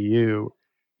CPU,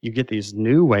 you get these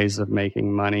new ways of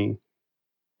making money.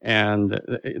 And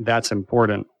that's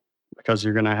important, because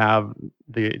you're going to have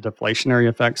the deflationary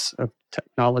effects of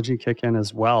technology kick in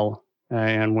as well.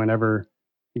 And whenever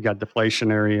you got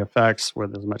deflationary effects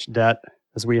with as much debt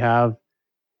as we have,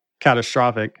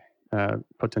 catastrophic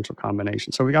potential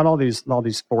combination. So we got all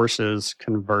these forces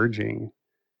converging,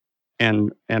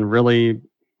 and really,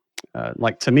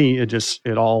 like, to me,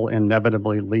 it all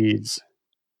inevitably leads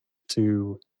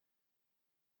to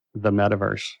the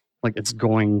metaverse. Like, it's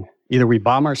going, either we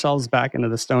bomb ourselves back into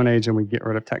the Stone Age and we get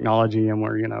rid of technology and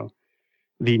we're,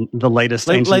 the latest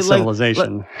ancient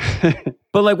civilization.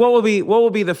 But, like, what will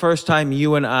be the first time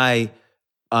you and I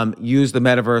use the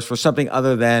metaverse for something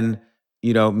other than,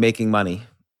 making money?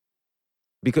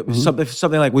 Because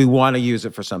something like we want to use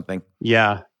it for something.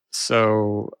 Yeah.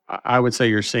 So I would say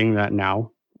you're seeing that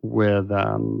now. with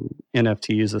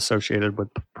NFTs associated with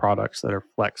products that are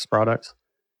flex products,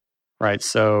 right?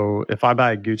 So if I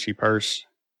buy a Gucci purse,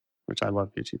 which I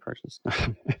love Gucci purses,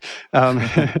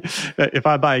 if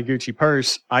I buy a Gucci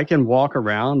purse, I can walk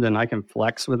around and I can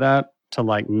flex with that to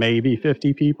like maybe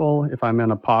 50 people if I'm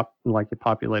in a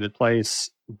populated place.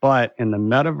 But in the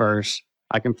metaverse,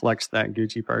 I can flex that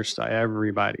Gucci purse to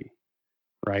everybody,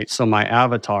 right? So my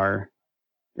avatar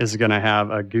is going to have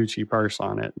a Gucci purse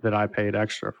on it that I paid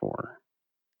extra for,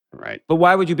 right? But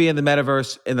why would you be in the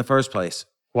metaverse in the first place?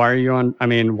 Why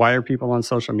are people on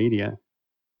social media?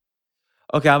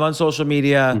 Okay, I'm on social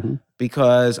media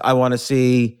because I want to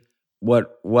see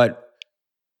what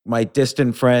my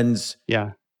distant friends,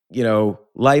 Yeah.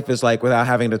 life is like without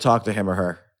having to talk to him or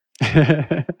her.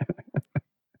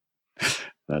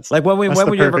 That's like when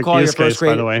would you ever call your first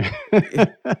grade? By the way.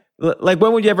 Like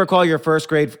when would you ever call your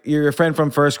friend from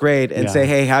first grade and say,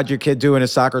 "Hey, how'd your kid do in a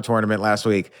soccer tournament last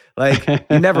week?" Like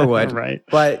you never would. Right.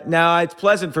 But now it's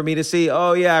pleasant for me to see,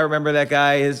 oh yeah, I remember that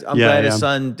guy. I'm glad his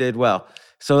son did well.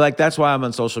 So like that's why I'm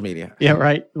on social media. Yeah,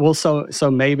 right. Well, so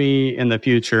maybe in the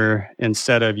future,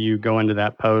 instead of you going to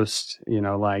that post,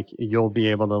 like you'll be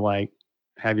able to like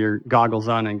have your goggles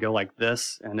on and go like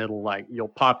this, and it'll like you'll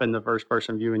pop in the first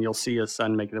person view and you'll see his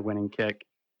son make the winning kick,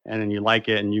 and then you like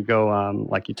it and you go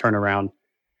like you turn around,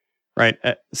 right?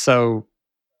 So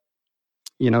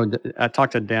I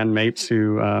talked to Dan Mapes,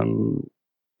 who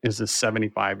is this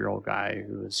 75-year-old guy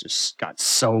who has just got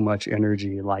so much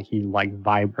energy, like he like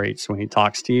vibrates when he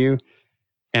talks to you.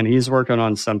 And he's working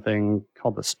on something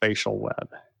called the spatial web.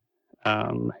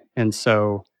 And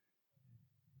so,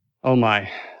 oh my,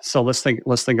 so let's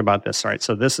think about this, right?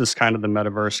 So this is kind of the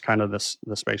metaverse, kind of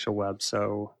the spatial web.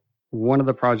 So one of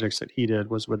the projects that he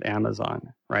did was with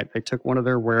Amazon, right? They took one of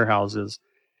their warehouses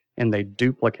and they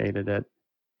duplicated it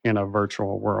in a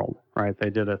virtual world, right? They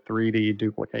did a 3D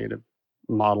duplicated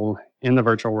model in the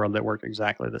virtual world that worked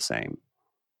exactly the same.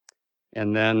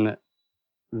 And then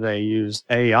they used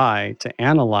AI to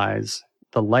analyze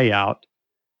the layout,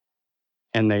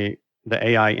 and the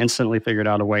AI instantly figured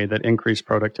out a way that increased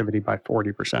productivity by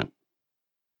 40%.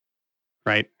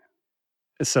 Right?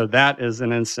 So that is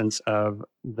an instance of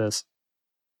this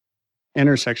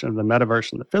intersection of the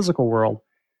metaverse and the physical world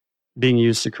being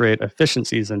used to create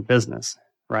efficiencies in business,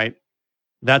 right?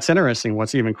 That's interesting.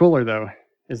 What's even cooler, though,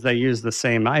 is they use the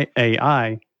same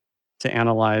AI to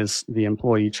analyze the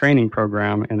employee training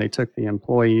program, and they took the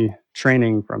employee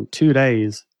training from 2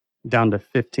 days down to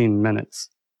 15 minutes.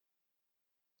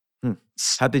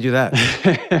 How'd they do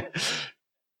that?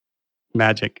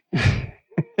 Magic.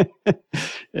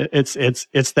 It's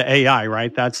the AI,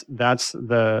 right? That's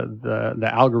the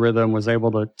algorithm was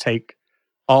able to take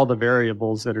all the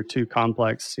variables that are too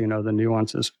complex, the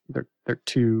nuances, they're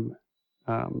too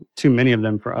many of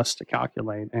them for us to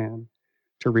calculate and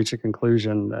to reach a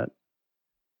conclusion that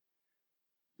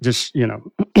just,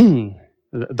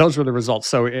 those were the results.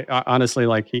 So honestly,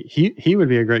 like he would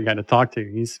be a great guy to talk to.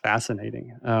 He's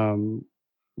fascinating.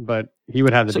 But he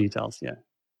would have the details. Yeah.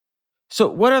 So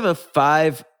what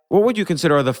would you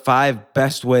consider are the 5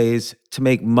 best ways to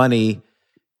make money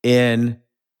in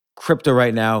crypto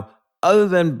right now, other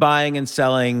than buying and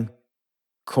selling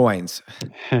coins?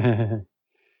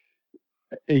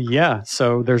 Yeah.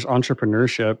 So there's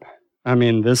entrepreneurship. I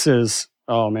mean, this is,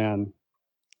 oh man,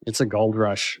 it's a gold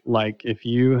rush. Like if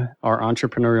you are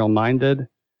entrepreneurial minded,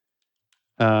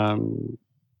 I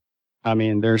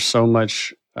mean, there's so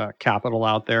much capital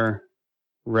out there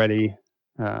ready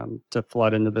to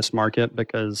flood into this market,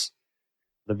 because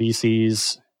the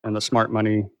VCs and the smart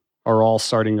money are all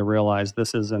starting to realize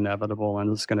this is inevitable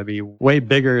and it's going to be way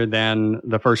bigger than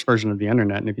the first version of the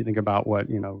internet. And if you think about what,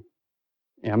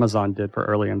 Amazon did for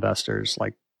early investors,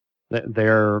 like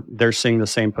they're seeing the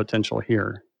same potential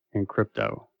here in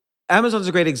crypto. Amazon's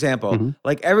a great example.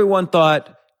 Like everyone thought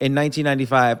in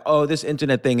 1995, oh, this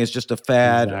internet thing is just a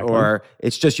fad, or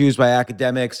it's just used by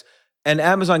academics. And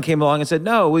Amazon came along and said,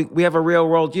 no, we have a real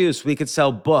world use. We could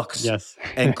sell books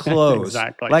and clothes.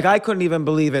 Exactly. Like I couldn't even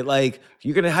believe it. Like how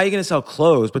are you gonna sell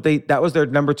clothes? But that was their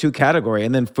number 2 category.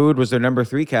 And then food was their number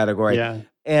 3 category. Yeah.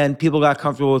 And people got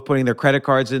comfortable with putting their credit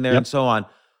cards in there and so on.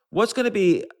 What's gonna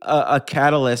be a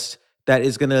catalyst that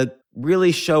is gonna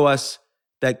really show us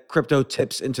that crypto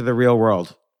tips into the real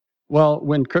world? Well,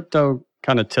 when crypto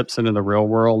kind of tips into the real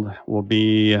world will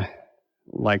be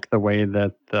like the way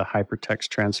that the hypertext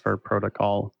transfer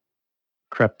protocol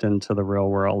crept into the real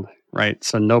world, right?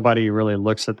 So nobody really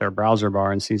looks at their browser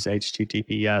bar and sees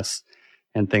HTTPS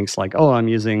and thinks like, oh, I'm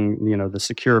using, the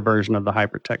secure version of the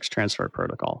hypertext transfer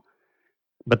protocol.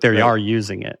 But they are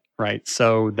using it, right?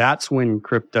 So that's when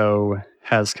crypto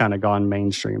has kind of gone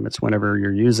mainstream. It's whenever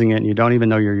you're using it and you don't even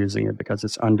know you're using it because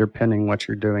it's underpinning what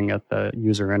you're doing at the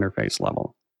user interface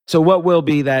level. So what will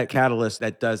be that catalyst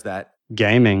that does that?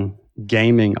 Gaming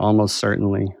almost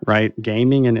certainly, right?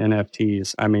 Gaming and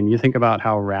NFTs. I mean, you think about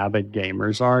how rabid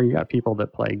gamers are. You got people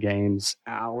that play games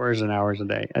hours and hours a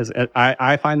day.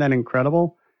 I find that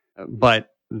incredible, but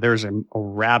there's a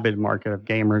rabid market of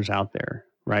gamers out there,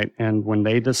 right? And when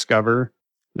they discover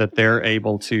that they're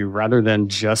able to, rather than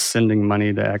just sending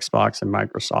money to Xbox and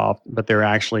Microsoft, but they're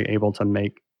actually able to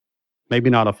make maybe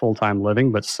not a full-time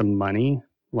living, but some money,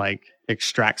 like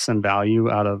extract some value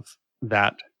out of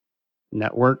that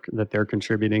network that they're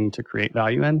contributing to create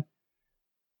value in,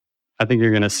 I think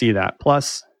you're going to see that.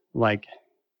 Plus, like,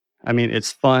 I mean,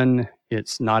 it's fun.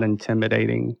 It's not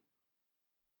intimidating,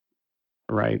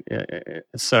 right?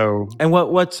 So, and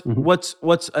what's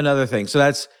another thing? So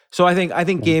I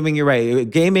think gaming. You're right.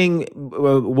 Gaming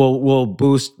will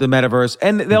boost the metaverse,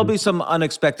 and there'll be some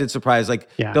unexpected surprise. Like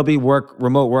there'll be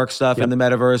remote work stuff in the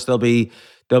metaverse.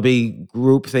 There'll be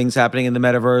group things happening in the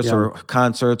metaverse, or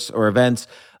concerts or events.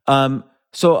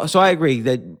 So I agree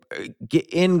that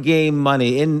in-game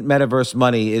money, in metaverse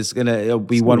money is it'll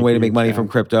be one way to make money from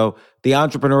crypto. The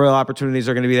entrepreneurial opportunities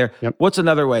are going to be there. Yep. What's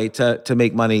another way to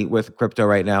make money with crypto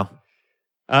right now?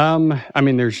 I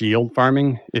mean, there's yield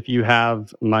farming. If you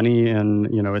have money in,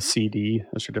 a CD,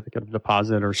 a certificate of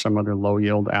deposit, or some other low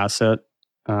yield asset,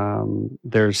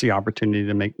 there's the opportunity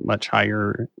to make much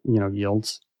higher,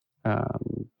 yields.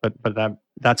 But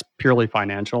that's purely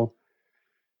financial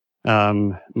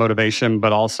motivation.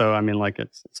 But also, I mean, like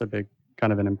it's a big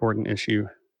kind of an important issue.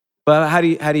 But how do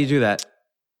you do that?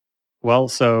 Well,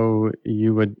 so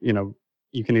you would,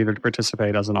 you can either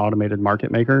participate as an automated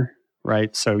market maker,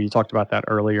 right? So you talked about that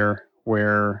earlier,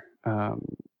 where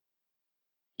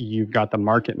you've got the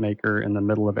market maker in the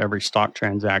middle of every stock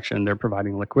transaction. They're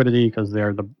providing liquidity because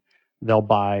they'll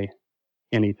buy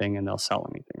anything and they'll sell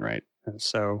anything, right? And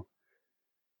so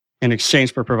in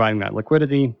exchange for providing that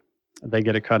liquidity, they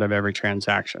get a cut of every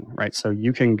transaction, right? So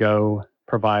you can go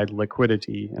provide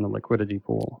liquidity in a liquidity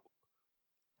pool.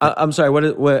 I'm sorry.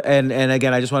 What? And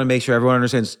again, I just want to make sure everyone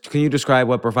understands. Can you describe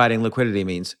what providing liquidity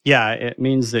means? Yeah, it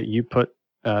means that you put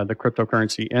the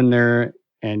cryptocurrency in there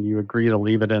and you agree to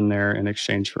leave it in there in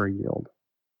exchange for a yield.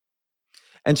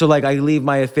 And so, like, I leave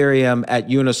my Ethereum at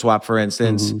Uniswap, for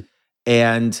instance,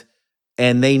 and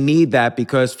they need that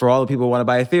because for all the people who want to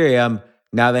buy Ethereum,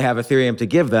 now they have Ethereum to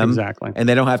give them. Exactly. And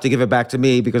they don't have to give it back to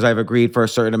me because I've agreed for a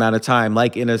certain amount of time,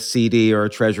 like in a CD or a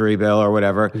treasury bill or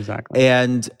whatever. Exactly.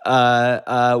 And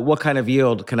what kind of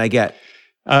yield can I get?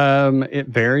 It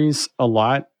varies a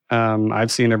lot.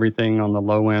 I've seen everything on the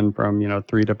low end from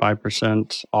 3 to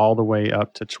 5%, all the way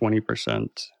up to 20%,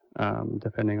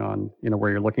 depending on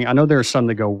where you're looking. I know there are some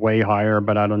that go way higher,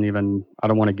 but I don't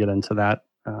want to get into that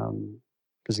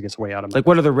because it gets way out of. Like,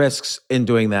 what are the risks in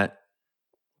doing that?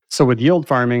 So with yield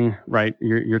farming, right,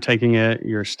 you're taking it,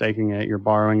 you're staking it, you're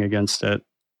borrowing against it,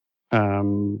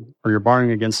 or you're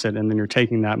borrowing against it, and then you're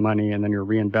taking that money and then you're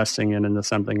reinvesting it into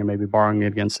something and maybe borrowing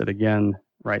against it again,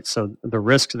 right? So the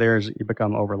risk there is that you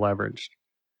become over leveraged.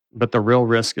 But the real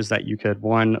risk is that you could,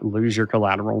 one, lose your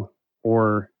collateral,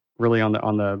 or really on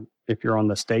the if you're on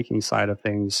the staking side of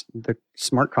things, the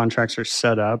smart contracts are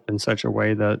set up in such a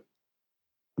way that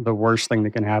the worst thing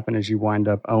that can happen is you wind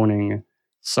up owning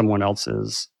someone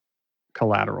else's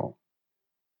collateral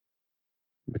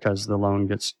because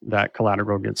that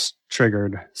collateral gets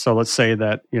triggered. So let's say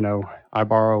that, I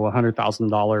borrow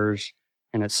 $100,000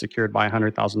 and it's secured by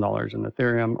 $100,000 in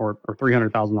Ethereum or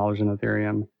 $300,000 in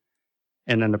Ethereum.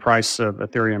 And then the price of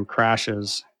Ethereum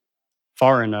crashes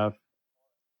far enough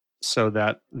so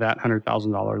that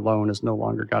 $100,000 loan has no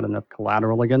longer got enough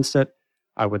collateral against it.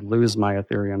 I would lose my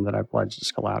Ethereum that I pledged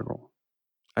as collateral.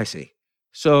 I see.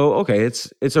 So, okay,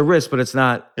 it's a risk, but it's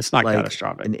not like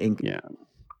catastrophic.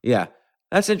 Yeah.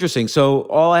 That's interesting. So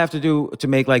all I have to do to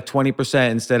make like 20%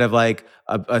 instead of like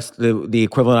the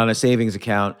equivalent on a savings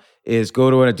account is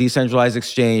go to a decentralized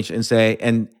exchange and say,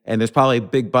 and there's probably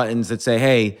big buttons that say,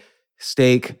 hey,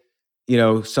 stake,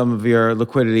 some of your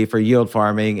liquidity for yield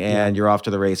farming, and you're off to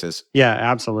the races. Yeah,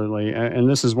 absolutely. And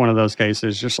this is one of those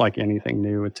cases, just like anything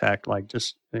new with tech, like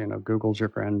just, Google's your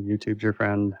friend, YouTube's your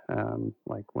friend,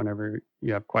 like whenever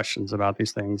you have questions about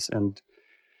these things. And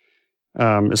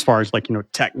as far as like,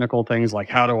 technical things, like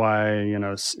how do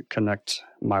I, connect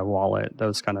my wallet,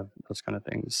 those kind of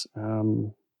things.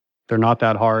 They're not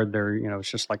that hard. They're, it's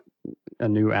just like a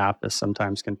new app is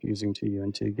sometimes confusing to you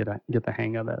until you get the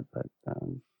hang of it. But,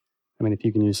 if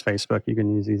you can use Facebook, you can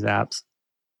use these apps.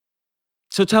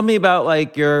 So tell me about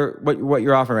like what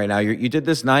you're offering right now. You did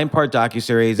this 9-part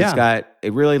docuseries. Yeah.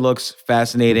 It really looks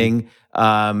fascinating.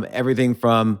 Everything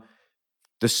from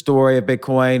the story of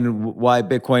Bitcoin, why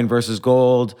Bitcoin versus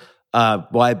gold,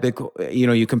 why Bitcoin,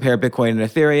 you compare Bitcoin and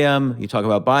Ethereum. You talk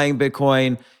about buying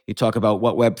Bitcoin. You talk about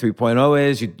what Web 3.0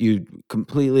 is. You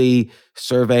completely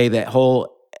survey that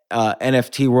whole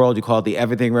NFT world. You call it the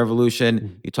everything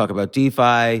revolution. You talk about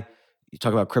DeFi. You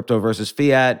talk about crypto versus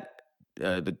fiat,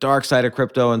 the dark side of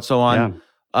crypto, and so on.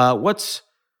 Yeah.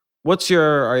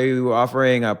 Are you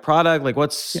offering a product? Like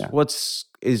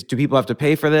do people have to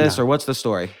pay for this, No. or what's the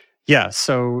story? Yeah,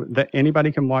 so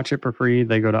anybody can watch it for free.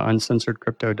 They go to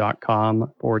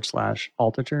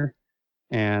uncensoredcrypto.com/Altucher,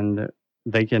 and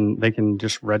they can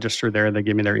just register there. They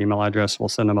give me their email address. We'll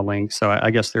send them a link. So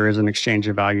I guess there is an exchange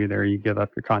of value there. You give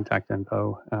up your contact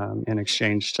info in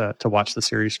exchange to watch the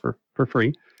series for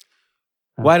free.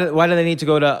 Why do they need to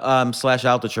go to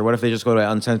 /Altucher? What if they just go to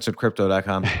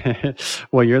uncensoredcrypto.com?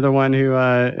 Well, you're the one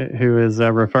who is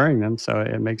referring them, so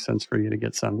it makes sense for you to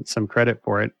get some credit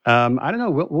for it. I don't know.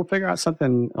 We'll figure out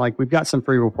something. Like, we've got some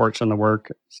free reports in the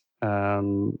work,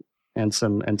 and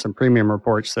some premium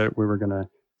reports that we were going to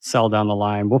sell down the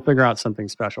line. We'll figure out something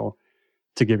special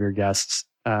to give your guests.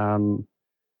 Are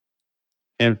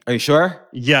you sure?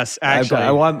 Yes, actually,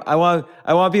 I want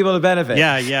people to benefit.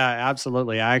 Yeah,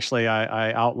 absolutely.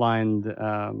 I outlined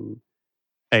a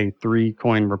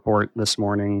 3-coin report this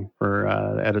morning for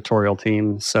the editorial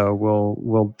team, so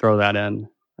we'll throw that in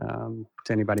to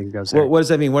anybody who goes there. What does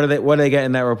that mean? What do they get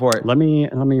in that report? Let me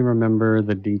remember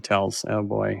the details. Oh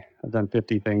boy, I've done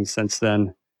 50 things since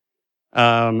then.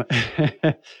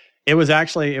 It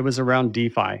was around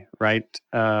DeFi, right?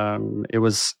 It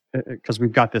was because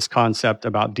we've got this concept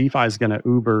about DeFi is going to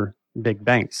Uber big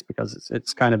banks, because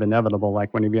it's kind of inevitable.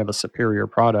 Like, when you have a superior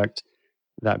product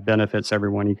that benefits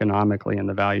everyone economically in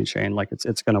the value chain, like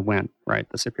it's going to win, right?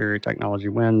 The superior technology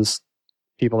wins.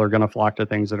 People are going to flock to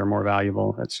things that are more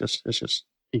valuable. It's just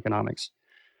economics.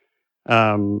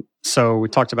 So we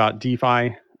talked about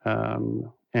DeFi,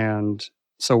 and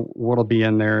so what'll be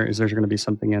in there is there's going to be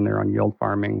something in there on yield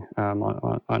farming,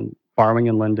 on borrowing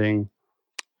and lending,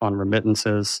 on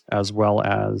remittances, as well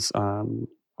as on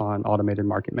automated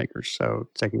market makers. So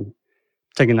taking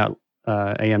that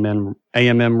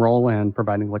AMM role and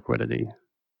providing liquidity.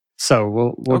 So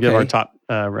we'll give our top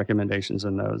recommendations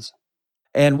in those.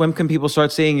 And when can people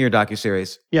start seeing your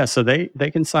docuseries? Yeah, so they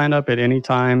can sign up at any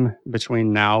time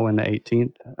between now and the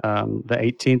 18th. The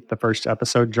 18th, the first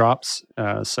episode drops.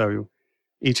 So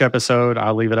each episode,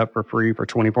 I'll leave it up for free for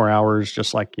 24 hours,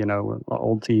 just like,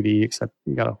 old TV, except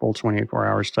you got a full 24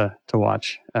 hours to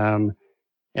watch. And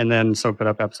then so put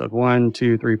up episode 1,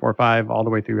 2, 3, 4, 5, all the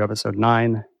way through episode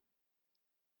 9.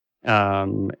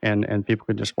 And people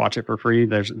could just watch it for free.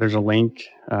 There's a link.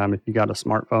 If you got a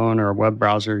smartphone or a web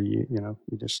browser, you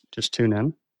just tune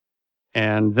in.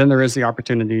 And then there is the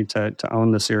opportunity to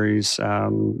own the series.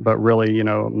 But really,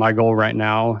 my goal right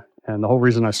now, and the whole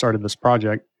reason I started this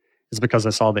project, is because I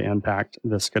saw the impact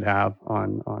this could have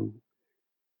on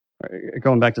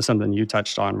going back to something you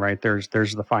touched on, right? There's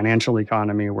the financial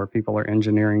economy where people are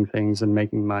engineering things and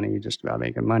making money, just about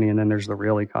making money. And then there's the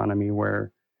real economy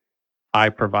where I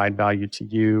provide value to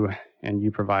you and you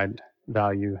provide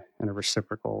value in a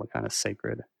reciprocal kind of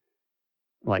sacred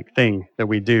like thing that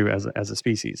we do as a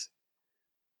species.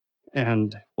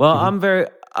 And well, I'm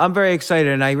very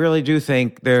excited, and I really do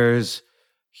think there's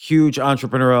huge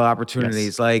entrepreneurial opportunities.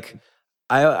 Yes. Like,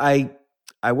 I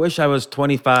wish I was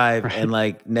 25 right, and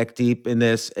like neck deep in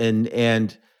this,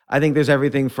 and I think there's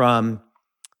everything from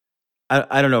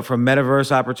I don't know, from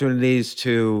metaverse opportunities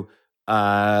to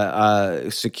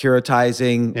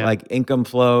securitizing like income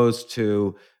flows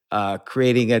to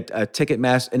creating a ticket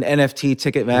master, an NFT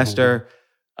ticket master.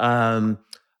 I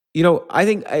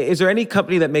think, is there any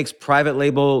company that makes private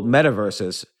label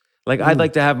metaverses? Like, I'd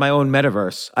like to have my own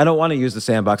metaverse. I don't want to use the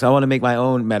sandbox. I want to make my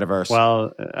own metaverse.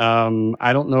 Well,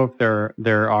 I don't know if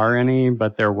there are any,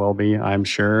 but there will be, I'm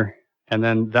sure. And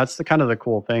then that's the kind of the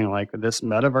cool thing. Like, this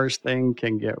metaverse thing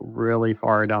can get really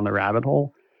far down the rabbit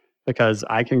hole, because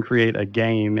I can create a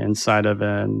game inside of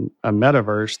a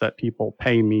metaverse that people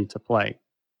pay me to play,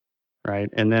 right?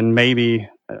 And then maybe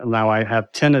now I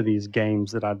have 10 of these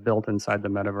games that I've built inside the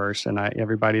metaverse, and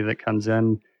everybody that comes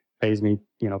in pays me,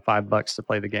 $5 to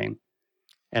play the game.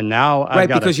 And now I've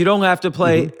got because you don't have to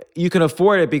play. You can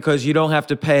afford it because you don't have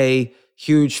to pay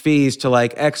huge fees to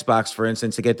like Xbox, for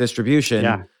instance, to get distribution.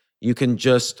 Yeah. You can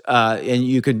just and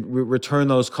you can return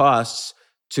those costs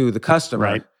to the customer.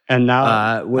 Right. And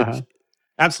now,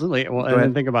 absolutely. Well, and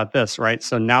then think about this, right?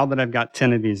 So now that I've got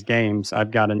 10 of these games,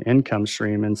 I've got an income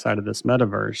stream inside of this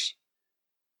metaverse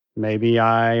Maybe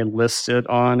I list it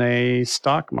on a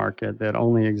stock market that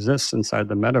only exists inside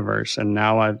the metaverse. And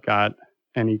now I've got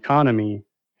an economy,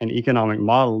 an economic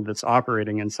model that's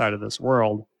operating inside of this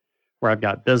world where I've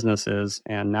got businesses.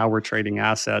 And now we're trading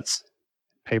assets,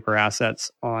 paper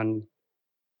assets on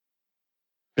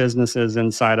businesses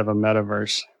inside of a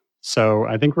metaverse. So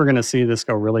I think we're going to see this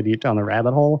go really deep down the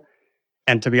rabbit hole.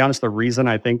 And to be honest, the reason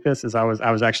I think this is I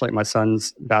was actually at my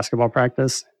son's basketball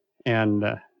practice, and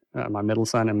my middle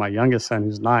son and my youngest son,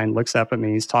 who's 9, looks up at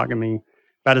me. He's talking to me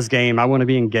about his game. I want to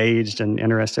be engaged and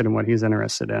interested in what he's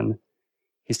interested in.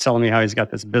 He's telling me how he's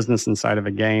got this business inside of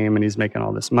a game and he's making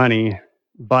all this money,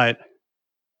 but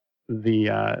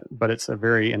it's a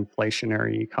very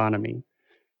inflationary economy,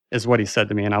 is what he said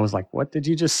to me. And I was like, "What did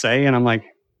you just say?" And I'm like,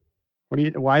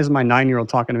 why is my 9-year-old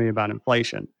talking to me about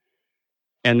inflation?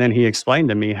 And then he explained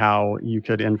to me how you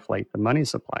could inflate the money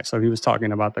supply. So he was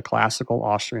talking about the classical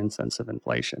Austrian sense of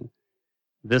inflation.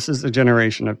 This is the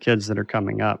generation of kids that are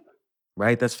coming up.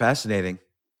 Right? That's fascinating.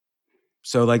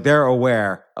 So like they're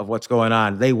aware of what's going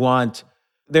on.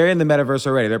 They're in the metaverse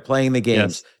already. They're playing the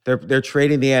games. Yes. They're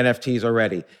trading the NFTs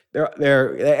already.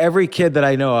 Every kid that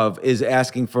I know of is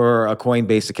asking for a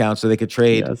Coinbase account so they could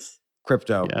trade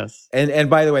crypto. Yes. And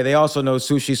by the way, they also know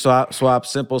Sushi Swap,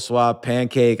 Simple Swap,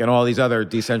 Pancake, and all these other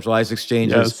decentralized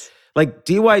exchanges. Yes. Like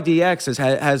DYDX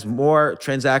has more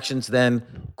transactions than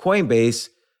Coinbase,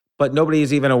 but nobody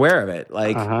is even aware of it,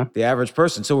 like the average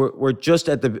person. So we're just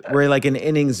we're like in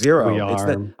inning zero. We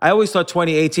are. I always thought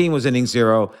 2018 was inning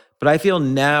zero, but I feel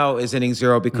now is inning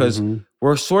zero because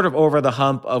we're sort of over the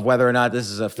hump of whether or not this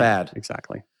is a fad. Yeah,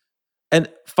 exactly. And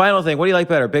final thing, what do you like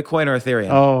better, Bitcoin or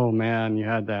Ethereum? Oh man, you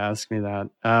had to ask me that.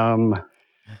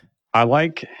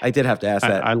 I did have to ask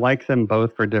that. I like them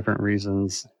both for different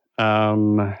reasons.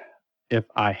 If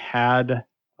I had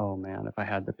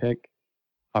to pick,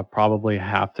 I'd probably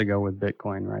have to go with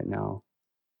Bitcoin right now.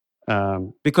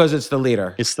 Because it's the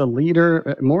leader. It's the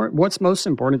leader. What's most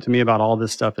important to me about all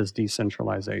this stuff is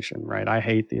decentralization, right? I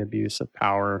hate the abuse of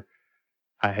power.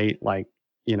 I hate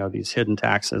these hidden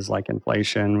taxes like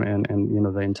inflation and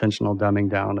the intentional dumbing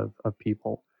down of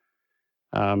people.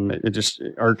 It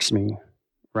irks me,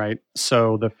 right?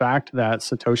 So the fact that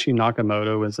Satoshi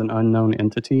Nakamoto is an unknown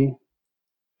entity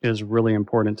is really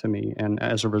important to me. And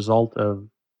as a result of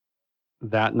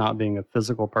that not being a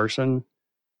physical person,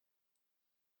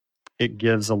 it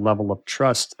gives a level of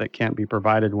trust that can't be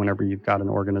provided whenever you've got an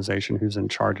organization who's in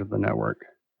charge of the network,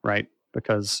 right?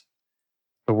 Because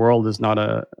the world is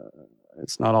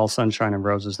it's not all sunshine and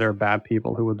roses. There are bad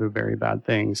people who will do very bad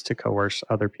things to coerce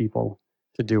other people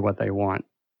to do what they want.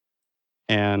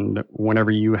 And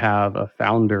whenever you have a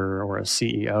founder or a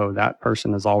CEO, that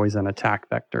person is always an attack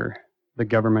vector. The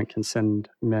government can send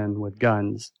men with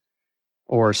guns,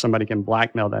 or somebody can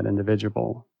blackmail that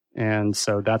individual. And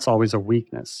so that's always a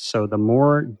weakness. So the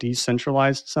more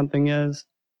decentralized something is,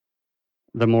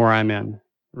 the more I'm in,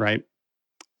 right?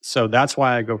 So that's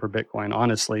why I go for Bitcoin,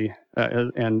 honestly.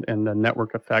 And the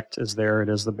network effect is there. It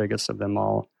is the biggest of them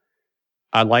all.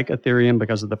 I like Ethereum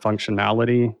because of the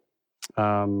functionality.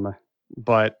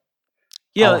 But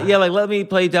like let me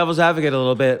play devil's advocate a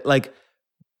little bit. Like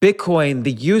Bitcoin,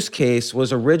 the use case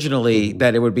was originally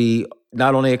that it would be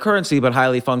not only a currency, but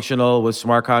highly functional with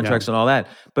smart contracts and all that.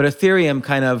 But Ethereum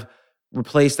kind of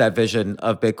replaced that vision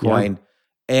of Bitcoin.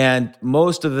 And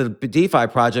most of the DeFi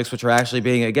projects, which are actually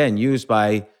being, again, used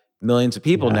by millions of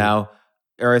people now,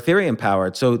 are Ethereum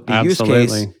powered. So the use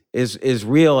case is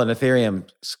real in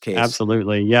Ethereum's case.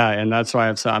 Absolutely. Yeah. And that's why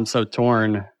I'm so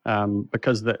torn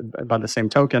because by the same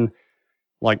token,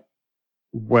 like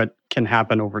what can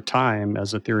happen over time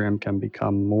as Ethereum can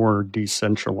become more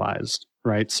decentralized,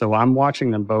 right? So I'm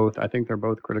watching them both. I think they're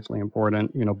both critically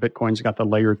important. Bitcoin's got the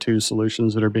layer 2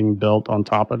 solutions that are being built on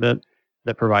top of it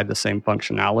that provide the same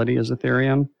functionality as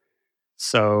Ethereum.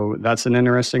 So that's an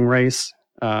interesting race.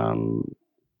 We're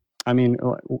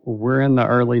in the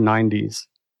early 90s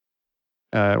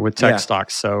with tech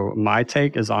stocks. So my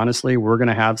take is honestly, we're going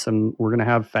to have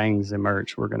FANGs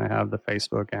emerge. We're going to have the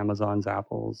Facebook, Amazons,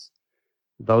 Apples.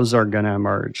 Those are going to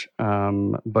emerge.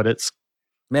 But it's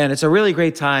a really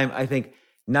great time. I think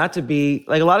not to be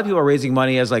like a lot of people are raising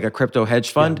money as like a crypto hedge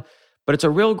fund, but it's a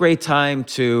real great time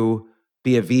to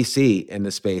be a VC in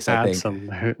the space, I think.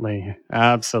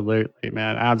 Absolutely,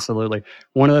 man. Absolutely.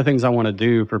 One of the things I want to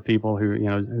do for people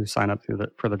who sign up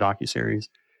for the docuseries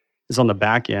is on the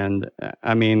back end.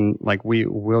 I mean, like we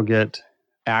will get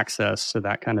access to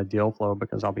that kind of deal flow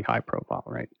because I'll be high profile,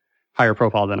 right? Higher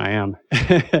profile than I am.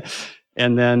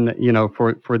 And then,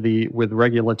 with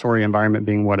regulatory environment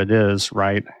being what it is,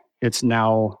 right? It's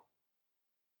now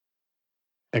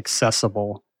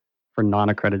accessible for for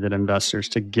non-accredited investors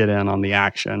to get in on the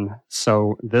action.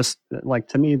 So this, like,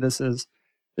 to me, this is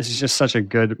just such a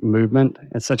good movement.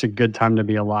 It's such a good time to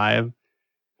be alive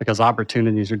because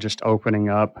opportunities are just opening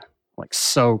up like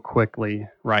so quickly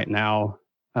right now.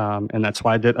 And that's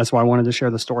why I wanted to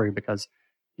share the story, because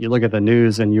you look at the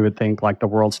news and you would think like the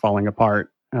world's falling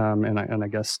apart. And I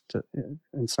guess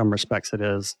in some respects it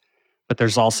is, but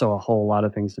there's also a whole lot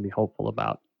of things to be hopeful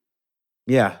about.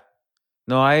 Yeah.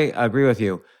 No, I agree with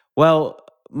you. Well,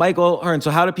 Michael Hearne,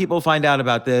 so how do people find out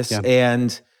about this? Yeah.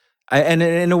 And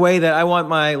in a way that I want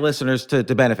my listeners to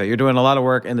benefit. You're doing a lot of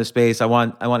work in the space. I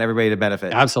want everybody to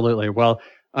benefit. Absolutely. Well,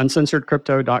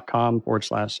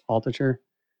 uncensoredcrypto.com/Altucher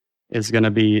is going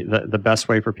to be the best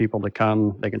way for people to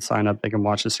come. They can sign up. They can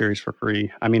watch the series for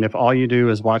free. I mean, if all you do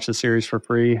is watch the series for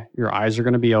free, your eyes are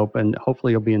going to be opened.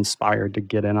 Hopefully you'll be inspired to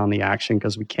get in on the action,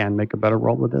 because we can make a better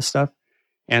world with this stuff.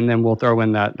 And then we'll throw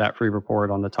in that free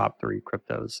report on the top 3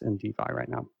 cryptos in DeFi right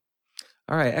now.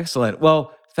 All right, excellent.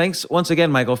 Well, thanks once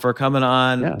again, Michael, for coming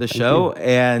on the show.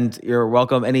 And you're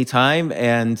welcome anytime.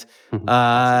 And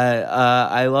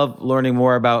I love learning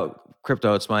more about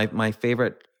crypto. It's my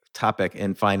favorite topic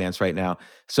in finance right now.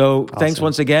 So thanks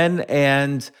once again.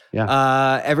 And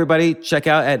everybody check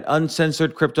out at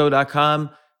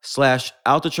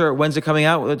uncensoredcrypto.com/Altucher. When's it coming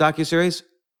out with the docuseries?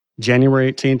 January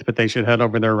 18th, but they should head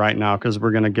over there right now because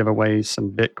we're going to give away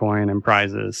some Bitcoin and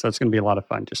prizes. So it's going to be a lot of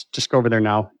fun. Just go over there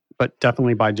now, but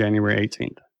definitely by January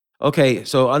 18th. Okay,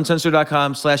 so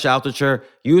uncensored.com/Altucher.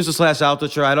 Use the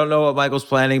 /Altucher. I don't know what Michael's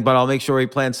planning, but I'll make sure he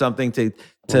plans something to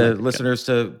listeners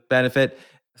to benefit.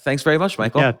 Thanks very much,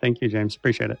 Michael. Yeah, thank you, James.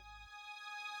 Appreciate it.